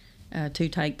to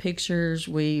take pictures.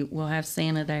 We will have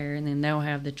Santa there, and then they'll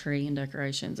have the tree and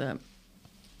decorations up.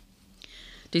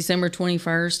 December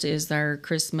 21st is our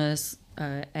Christmas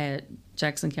at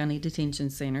Jackson County Detention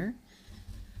Center.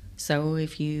 So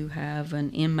if you have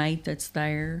an inmate that's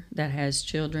there that has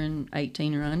children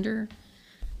 18 or under,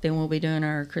 then we'll be doing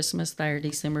our Christmas there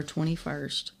December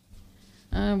 21st.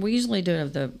 We usually do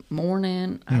it the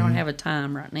morning. I don't have a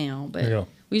time right now, but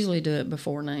we usually do it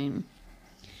before noon.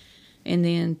 And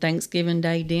then Thanksgiving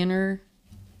Day dinner,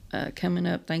 coming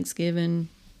up Thanksgiving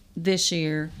this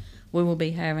year, we will be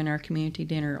having our community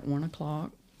dinner at 1 o'clock.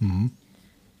 Mm-hmm.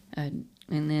 And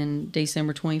then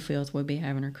December 25th, we'll be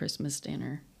having our Christmas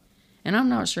dinner. And I'm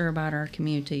not sure about our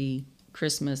community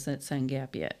Christmas at Sun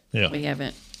Gap yet. Yeah. We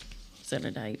haven't set a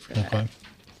date for that.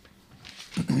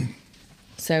 Okay.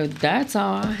 So that's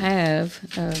all I have.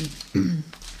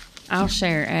 I'll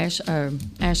share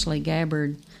Ashley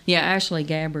Gabbard. Yeah, Ashley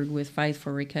Gabbard with Faith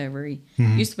for Recovery.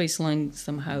 Mm-hmm. Used to be Sling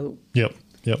Some Hope. Yep.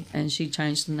 And she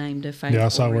changed the name to Faith for Recovery. Yeah, I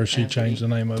saw where she changed the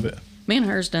name of it. Me and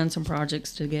her's done some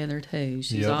projects together too.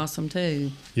 She's awesome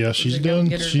too. Yeah, she's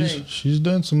done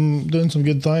some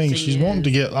good things. She's wanting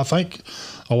to get. I think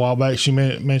a while back she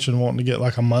mentioned wanting to get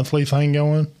like a monthly thing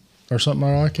going or something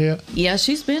like that. Yeah,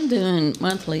 she's been doing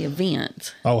monthly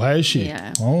events. Oh, has she?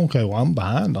 Yeah. Oh, okay. Well, I'm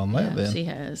behind on that then. She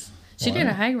has. She did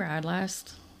a hayride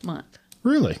last month.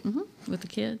 Really? Mm-hmm. With the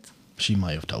kids. She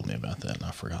may have told me about that and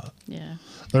I forgot. Yeah.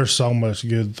 There's so much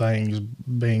good things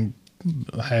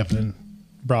happening.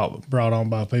 Brought on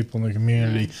by people in the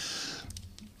community.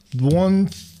 The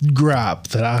one gripe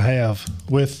that I have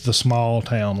with the small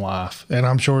town life, and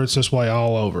I'm sure it's this way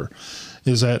all over,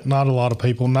 is that not a lot of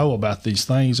people know about these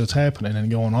things that's happening and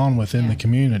going on within the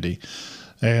community.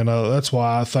 And that's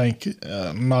why I think,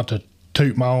 not to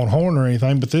toot my own horn or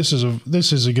anything, but this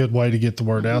is a good way to get the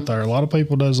word out there. A lot of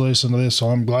people does listen to this, so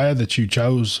I'm glad that you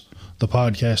chose the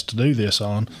podcast to do this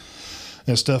on.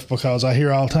 And stuff, because I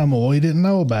hear all the time, well, we didn't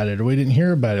know about it or we didn't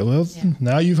hear about it. Well,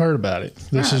 now you've heard about it.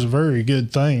 This is very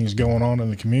good things going on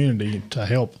in the community to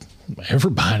help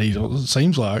everybody. It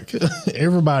seems like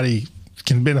everybody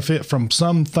can benefit from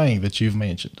something that you've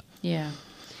mentioned. Yeah.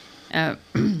 And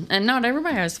not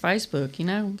everybody has Facebook,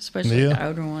 especially the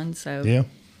older ones. So,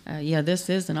 this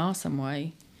is an awesome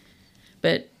way.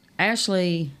 But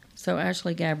Ashley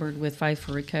Gabbard with Faith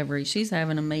for Recovery, she's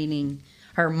having a meeting.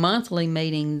 Her monthly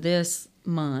meeting this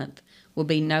month will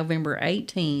be November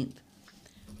 18th.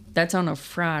 That's on a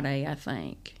Friday, I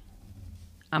think.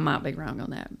 I might be wrong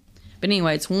on that. But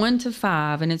anyway, it's 1 to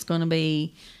 5, and it's going to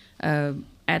be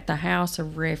at the House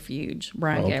of Refuge,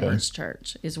 Brian Gabbard's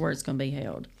church, is where it's going to be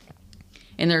held.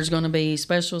 And there's going to be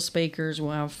special speakers, we'll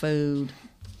have food,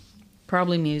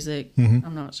 probably music. Mm-hmm.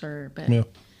 I'm not sure. But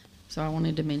so I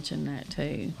wanted to mention that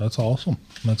too. That's awesome.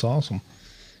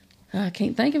 I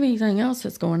can't think of anything else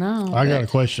that's going on. I got a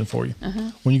question for you.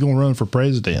 When you going to run for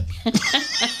president?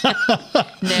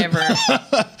 Never.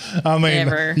 I mean,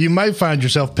 never. You may find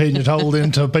yourself pigeonholed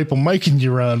into people making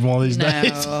you run one of these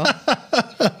days.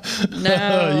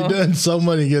 No. You've done so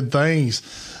many good things.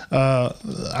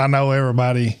 I know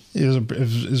everybody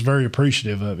is very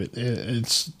appreciative of it.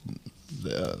 It's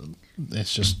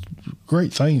just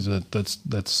great things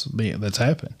that's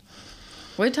happened.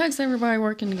 Well, it takes everybody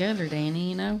working together,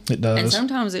 Danny, It does. And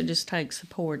sometimes it just takes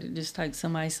support. It just takes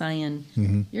somebody saying,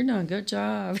 you're doing a good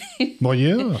job. Well,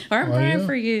 yeah. Or I'm praying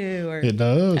for you. Or, it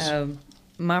does.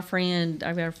 My friend,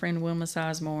 I've got a friend, Wilma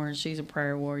Sizemore, and she's a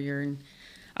prayer warrior. And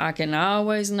I can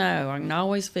always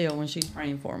feel when she's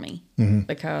praying for me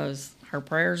because her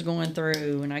prayer's going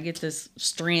through, and I get this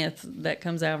strength that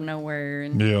comes out of nowhere.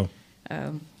 And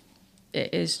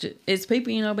it's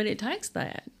people, but it takes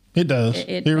that. It does.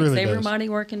 It really takes everybody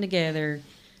working together,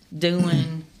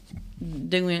 doing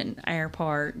our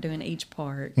part, doing each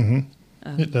part.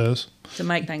 It does. To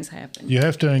make things happen. You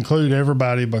have to include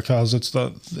everybody because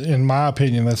in my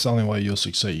opinion, that's the only way you'll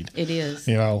succeed. It is.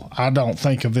 I don't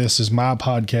think of this as my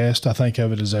podcast. I think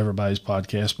of it as everybody's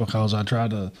podcast because I try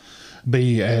to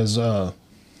be as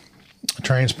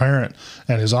transparent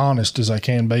and as honest as I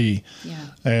can be. Yeah.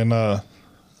 And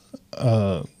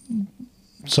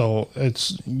so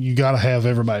you got to have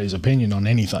everybody's opinion on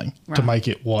anything to make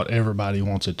it what everybody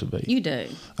wants it to be. You do.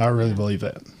 I really believe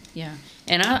that. Yeah.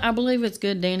 And I believe it's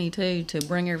good, Danny, too, to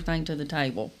bring everything to the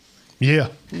table. Yeah.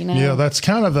 Yeah, that's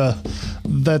kind of the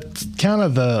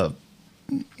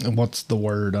what's the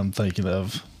word I'm thinking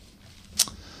of?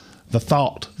 The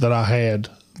thought that I had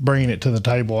bringing it to the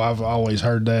table. I've always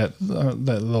heard that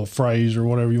little phrase or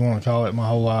whatever you want to call it my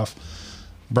whole life.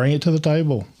 Bring it to the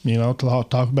table, to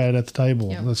talk about it at the table.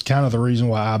 Yep. That's kind of the reason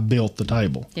why I built the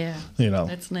table. Yeah.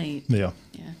 That's neat. Yeah.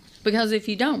 Yeah. Because if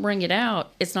you don't bring it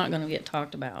out, it's not going to get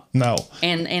talked about. No.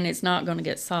 And it's not going to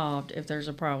get solved if there's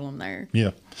a problem there.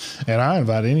 Yeah. And I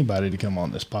invite anybody to come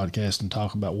on this podcast and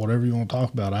talk about whatever you want to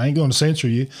talk about. I ain't going to censor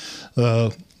you.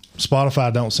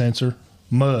 Spotify don't censor.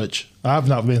 much. I've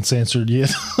not been censored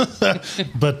yet,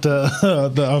 but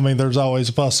I mean, there's always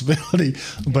a possibility.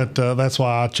 But that's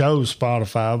why I chose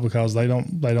Spotify, because they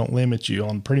don't limit you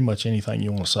on pretty much anything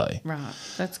you want to say. Right,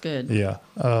 that's good. Yeah,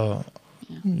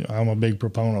 I'm a big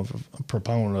proponent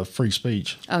of free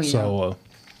speech. Oh yeah. So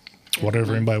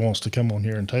whatever anybody wants to come on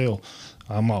here and tell,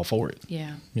 I'm all for it.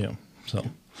 Yeah. Yeah. So,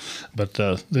 but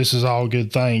this is all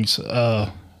good things.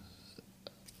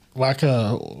 Like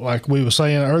we were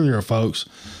saying earlier, folks,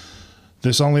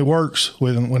 this only works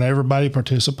when everybody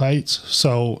participates.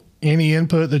 So any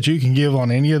input that you can give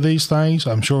on any of these things,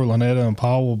 I'm sure Lynetta and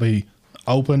Paul will be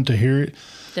open to hear it.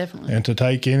 Definitely. And to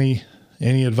take any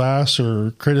advice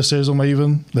or criticism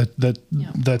even that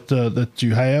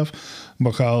you have,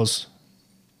 because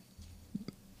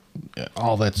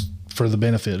all that's for the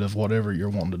benefit of whatever you're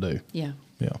wanting to do. Yeah.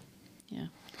 Yeah. Yeah.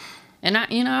 And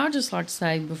I'd just like to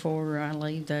say before I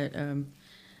leave that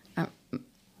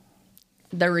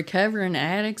the recovering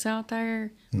addicts out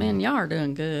there, man, y'all are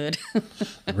doing good.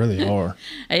 They really are.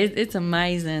 It's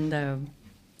amazing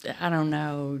I don't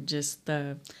know, just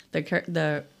the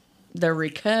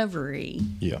recovery.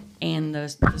 Yeah. And the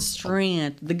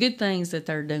strength, the good things that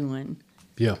they're doing.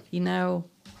 Yeah. You know,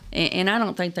 and I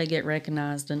don't think they get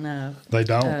recognized enough. They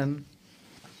don't.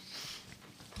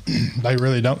 They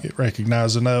really don't get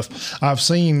recognized enough. I've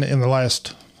seen in the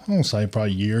last, I want to say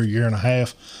probably year and a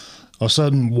half, a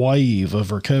sudden wave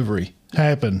of recovery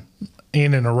happen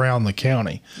in and around the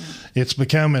county. Yeah. It's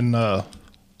becoming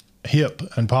hip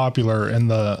and popular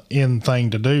and the in thing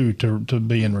to do to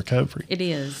be in recovery. It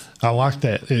is. I like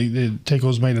that. It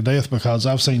tickles me to death, because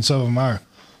I've seen some of my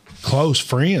close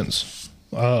friends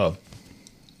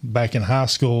back in high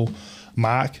school.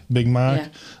 Big Mike,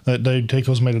 that dude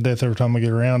tickles me to death every time I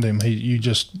get around him. I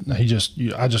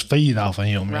just feed off of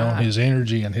him, you know, his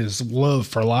energy and his love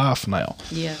for life now.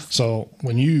 Yes. So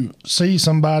when you see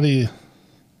somebody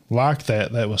like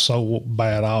that was so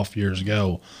bad off years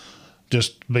ago,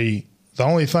 just be the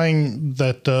only thing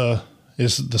that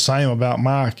is the same about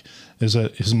Mike is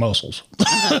that his muscles.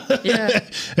 Yeah.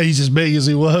 He's as big as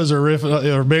he was,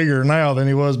 or bigger now than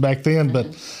he was back then, but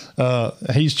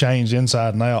he's changed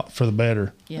inside and out for the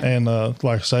better. Yeah. And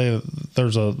like I say,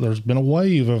 there's been a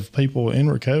wave of people in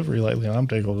recovery lately, and I'm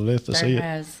tickled to death to see it. There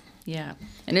has, yeah.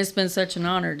 And it's been such an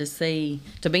honor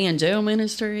to be in jail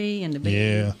ministry and to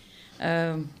be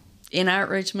in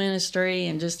outreach ministry,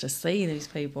 and just to see these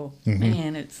people. Mm-hmm.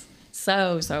 Man, it's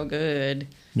so good.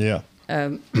 Yeah.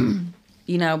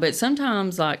 You know, but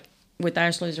sometimes, like with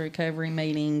Ashley's recovery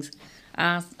meetings,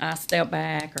 I step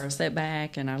back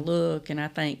and I look and I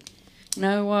think, you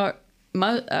know what?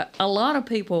 A lot of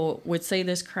people would see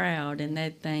this crowd and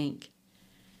they'd think,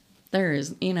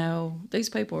 these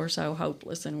people are so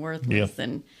hopeless and worthless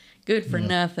and good for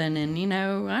nothing. And,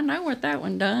 I know what that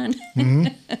one done.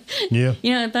 Mm-hmm.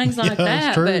 Yeah. Things like that.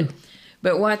 That's true.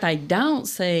 But what they don't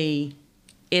see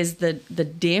is the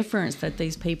difference that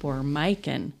these people are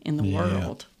making in the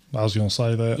world. I was going to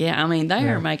say that. Yeah, I mean, they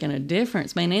are making a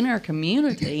difference. Man, in our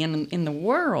community and in the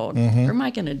world, they're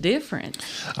making a difference.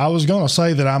 I was going to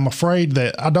say that I'm afraid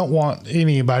that I don't want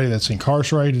anybody that's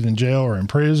incarcerated in jail or in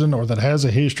prison or that has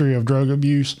a history of drug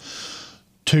abuse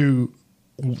to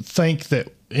think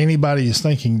that anybody is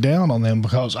thinking down on them,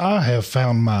 because I have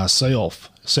found myself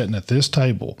sitting at this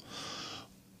table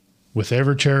with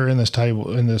every chair in this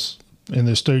table, in this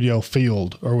studio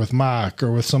filled, or with Mike,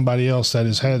 or with somebody else that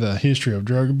has had a history of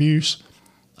drug abuse.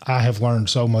 I have learned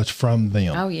so much from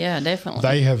them. Oh, yeah, definitely.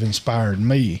 They have inspired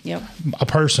me. Yep. A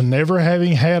person never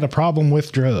having had a problem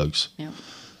with drugs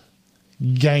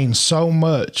gains so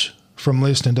much from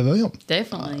listening to them.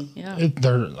 Definitely,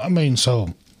 yeah. So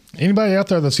anybody out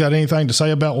there that's got anything to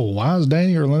say about, well, why is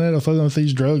Danny or Lynetta fooling with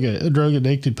these drug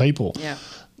addicted people? Yeah.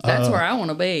 That's where I want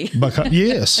to be.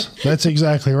 Yes, that's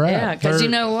exactly right. Yeah, because you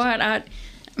know what?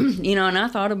 And I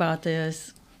thought about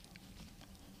this,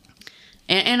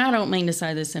 and I don't mean to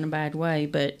say this in a bad way,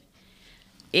 but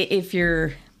if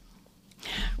you're,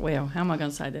 well, how am I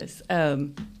going to say this?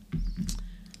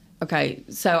 Okay,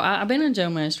 so I've been in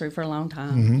jail ministry for a long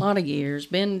time, a lot of years,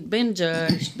 been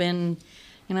judged,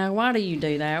 why do you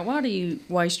do that? Why do you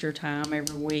waste your time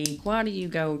every week? Why do you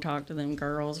go talk to them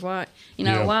girls? Why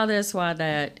this, why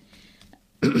that?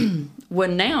 Well,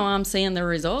 now I'm seeing the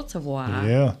results of why.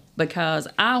 Yeah. Because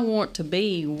I want to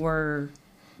be where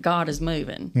God is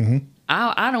moving. Mm-hmm.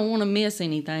 I don't want to miss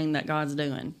anything that God's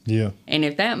doing. Yeah. And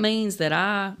if that means that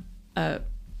I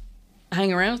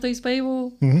hang around with these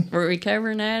people,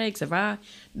 recovering addicts,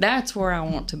 that's where I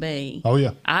want to be. Oh,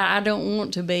 yeah. I don't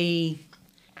want to be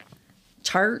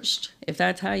churched, if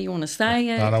that's how you want to say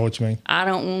it. I know what you mean. I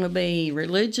don't want to be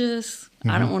religious.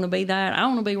 I don't want to be that. I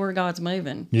want to be where God's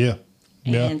moving. Yeah.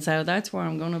 And so that's where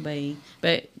I'm going to be.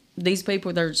 But these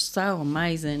people, they're so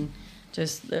amazing.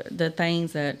 Just the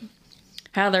things that,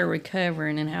 how they're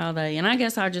recovering and how they, and I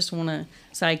guess I just want to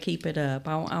say, keep it up.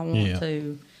 I want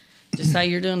to just say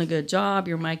you're doing a good job.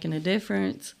 You're making a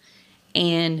difference.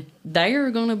 And they are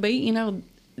going to be, you know,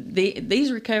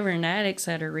 these recovering addicts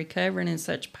that are recovering in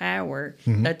such power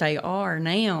that they are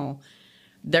now,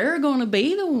 they're going to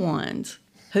be the ones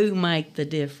who make the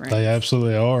difference. They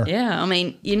absolutely are. Yeah, I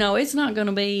mean, you know, it's not going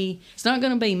to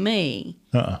be me.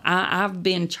 I've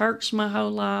been churched my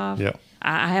whole life. Yeah.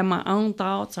 I have my own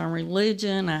thoughts on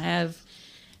religion.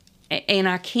 And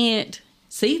I can't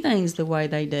see things the way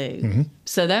they do.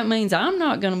 So that means I'm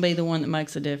not going to be the one that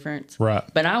makes a difference. Right.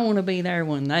 But I want to be there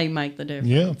when they make the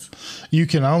difference. Yeah. You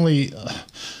can only,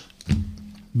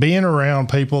 being around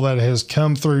people that has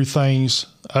come through things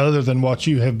other than what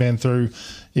you have been through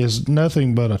is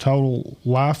nothing but a total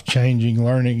life-changing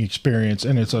learning experience.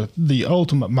 And it's the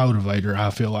ultimate motivator, I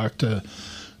feel like, to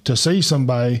see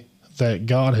somebody that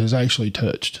God has actually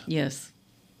touched. Yes.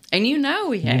 And you know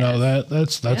we have. You know,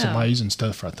 that's amazing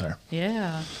stuff right there.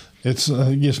 Yeah.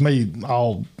 It gets me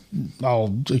all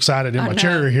excited in my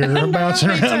chair here,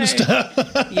 bouncing around and stuff.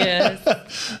 Yes.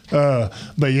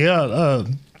 But yeah,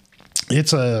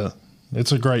 it's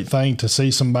a great thing to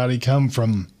see somebody come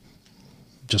from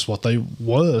just what they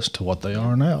was to what they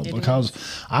are now. Because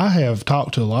I have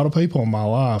talked to a lot of people in my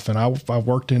life, and I've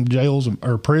worked in jails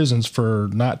or prisons for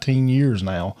 19 years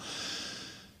now.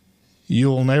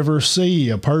 You'll never see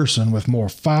a person with more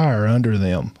fire under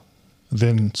them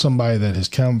than somebody that has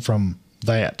come from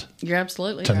that. You're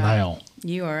absolutely to right. now.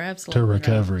 You are absolutely to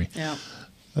recovery. Right. Yeah.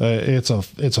 It's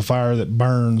a fire that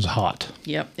burns hot.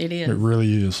 Yep, it is. It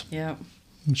really is. Yep.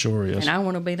 It sure is. And I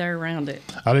want to be there around it.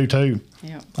 I do too.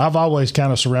 Yeah. I've always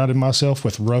kind of surrounded myself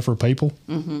with rougher people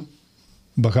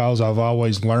because I've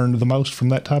always learned the most from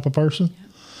that type of person. Yeah.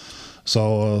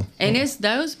 So, and it's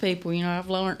those people, you know, I've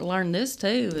learned this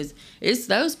too, it's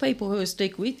those people who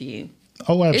stick with you.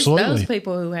 Oh, absolutely. It's those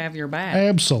people who have your back.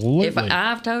 Absolutely. If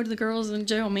I've told the girls in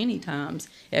jail many times,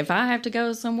 if I have to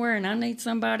go somewhere and I need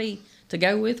somebody to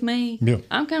go with me,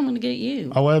 I'm coming to get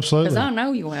you. Oh, absolutely. Because I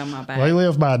know you'll have my back. They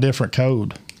live by a different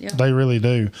code. Yep. They really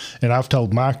do. And I've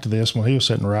told Mike this when he was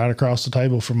sitting right across the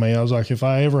table from me. I was like, if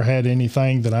I ever had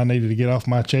anything that I needed to get off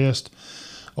my chest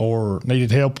or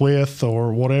needed help with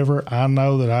or whatever, I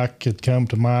know that I could come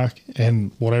to Mike,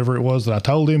 and whatever it was that I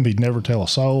told him, he'd never tell a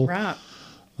soul. Right.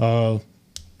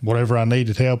 Whatever I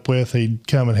needed help with, he'd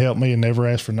come and help me and never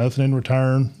ask for nothing in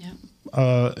return.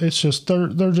 Yep. It's just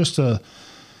they're just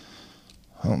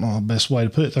I don't know the best way to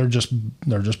put it. They're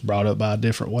just brought up by a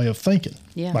different way of thinking.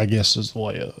 Yeah, I guess is the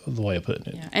way of putting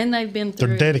it. Yeah, and they've been through.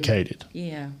 They're dedicated.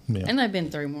 Yeah, and they've been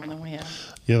through more than we have.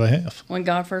 Yeah, they have. When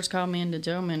God first called me into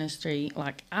jail ministry,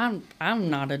 like I'm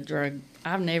not a drug.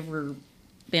 I've never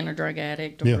been a drug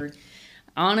addict, or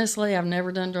honestly, I've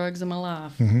never done drugs in my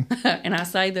life. And I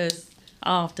say this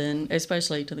often,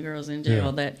 especially to the girls in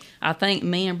jail, that I think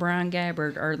me and Brian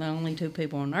Gabbard are the only two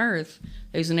people on earth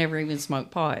who's never even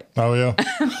smoked pot. Oh, yeah.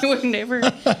 We've never,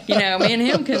 you know, me and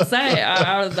him can say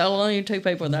are the only two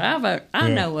people that I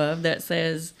know of that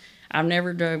says I've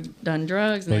never done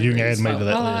drugs. Well, you can add me to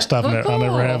that list. I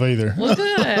never have either. Well,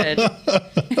 good.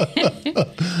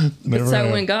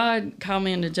 So when God called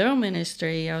me into jail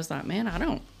ministry, I was like, man, I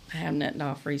don't have nothing to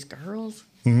offer these girls.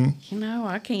 You know,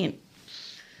 I can't.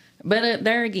 But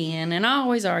there again, and I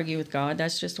always argue with God.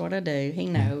 That's just what I do. He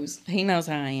knows. He knows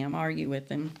how I am. I argue with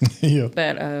him.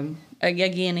 But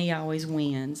again, he always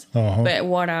wins. But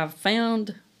what I've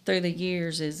found through the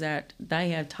years is that they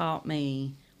have taught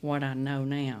me what I know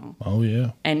now. Oh,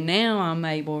 yeah. And now I'm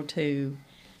able to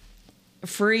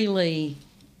freely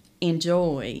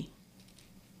enjoy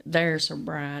their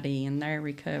sobriety and their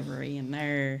recovery and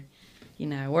their, you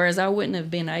know, whereas I wouldn't have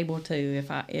been able to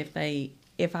if I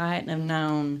hadn't have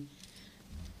known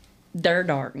their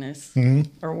darkness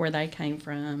or where they came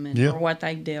from and or what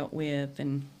they dealt with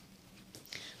and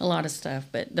a lot of stuff.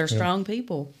 But they're strong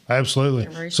people.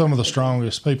 Absolutely. Some of the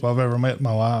strongest people I've ever met in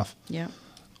my life. Yeah.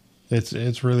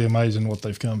 It's really amazing what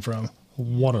they've come from.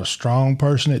 What a strong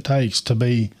person it takes to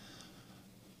be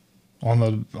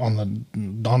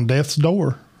on death's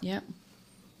door. Yep.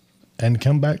 And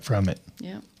come back from it.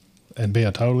 Yep. And be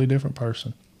a totally different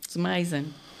person. It's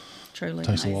amazing. Truly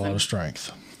takes amazing. a lot of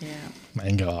strength. Yeah.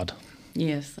 And God.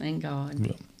 Yes, and God.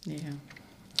 Yeah. Yeah.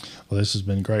 Well, this has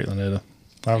been great, Lynetta.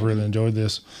 I've really enjoyed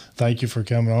this. Thank you for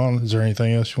coming on. Is there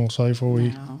anything else you want to say before we?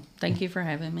 No. Thank you for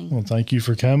having me. Well, thank you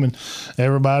for coming,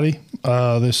 everybody.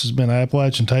 This has been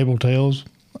Appalachian Table Tales.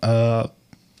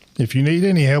 If you need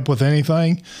any help with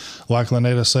anything, like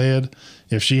Lynetta said,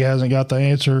 if she hasn't got the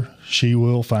answer, she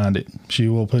will find it. She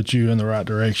will put you in the right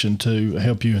direction to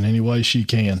help you in any way she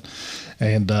can.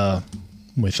 And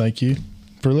we thank you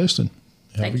for listening.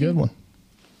 Have a good one.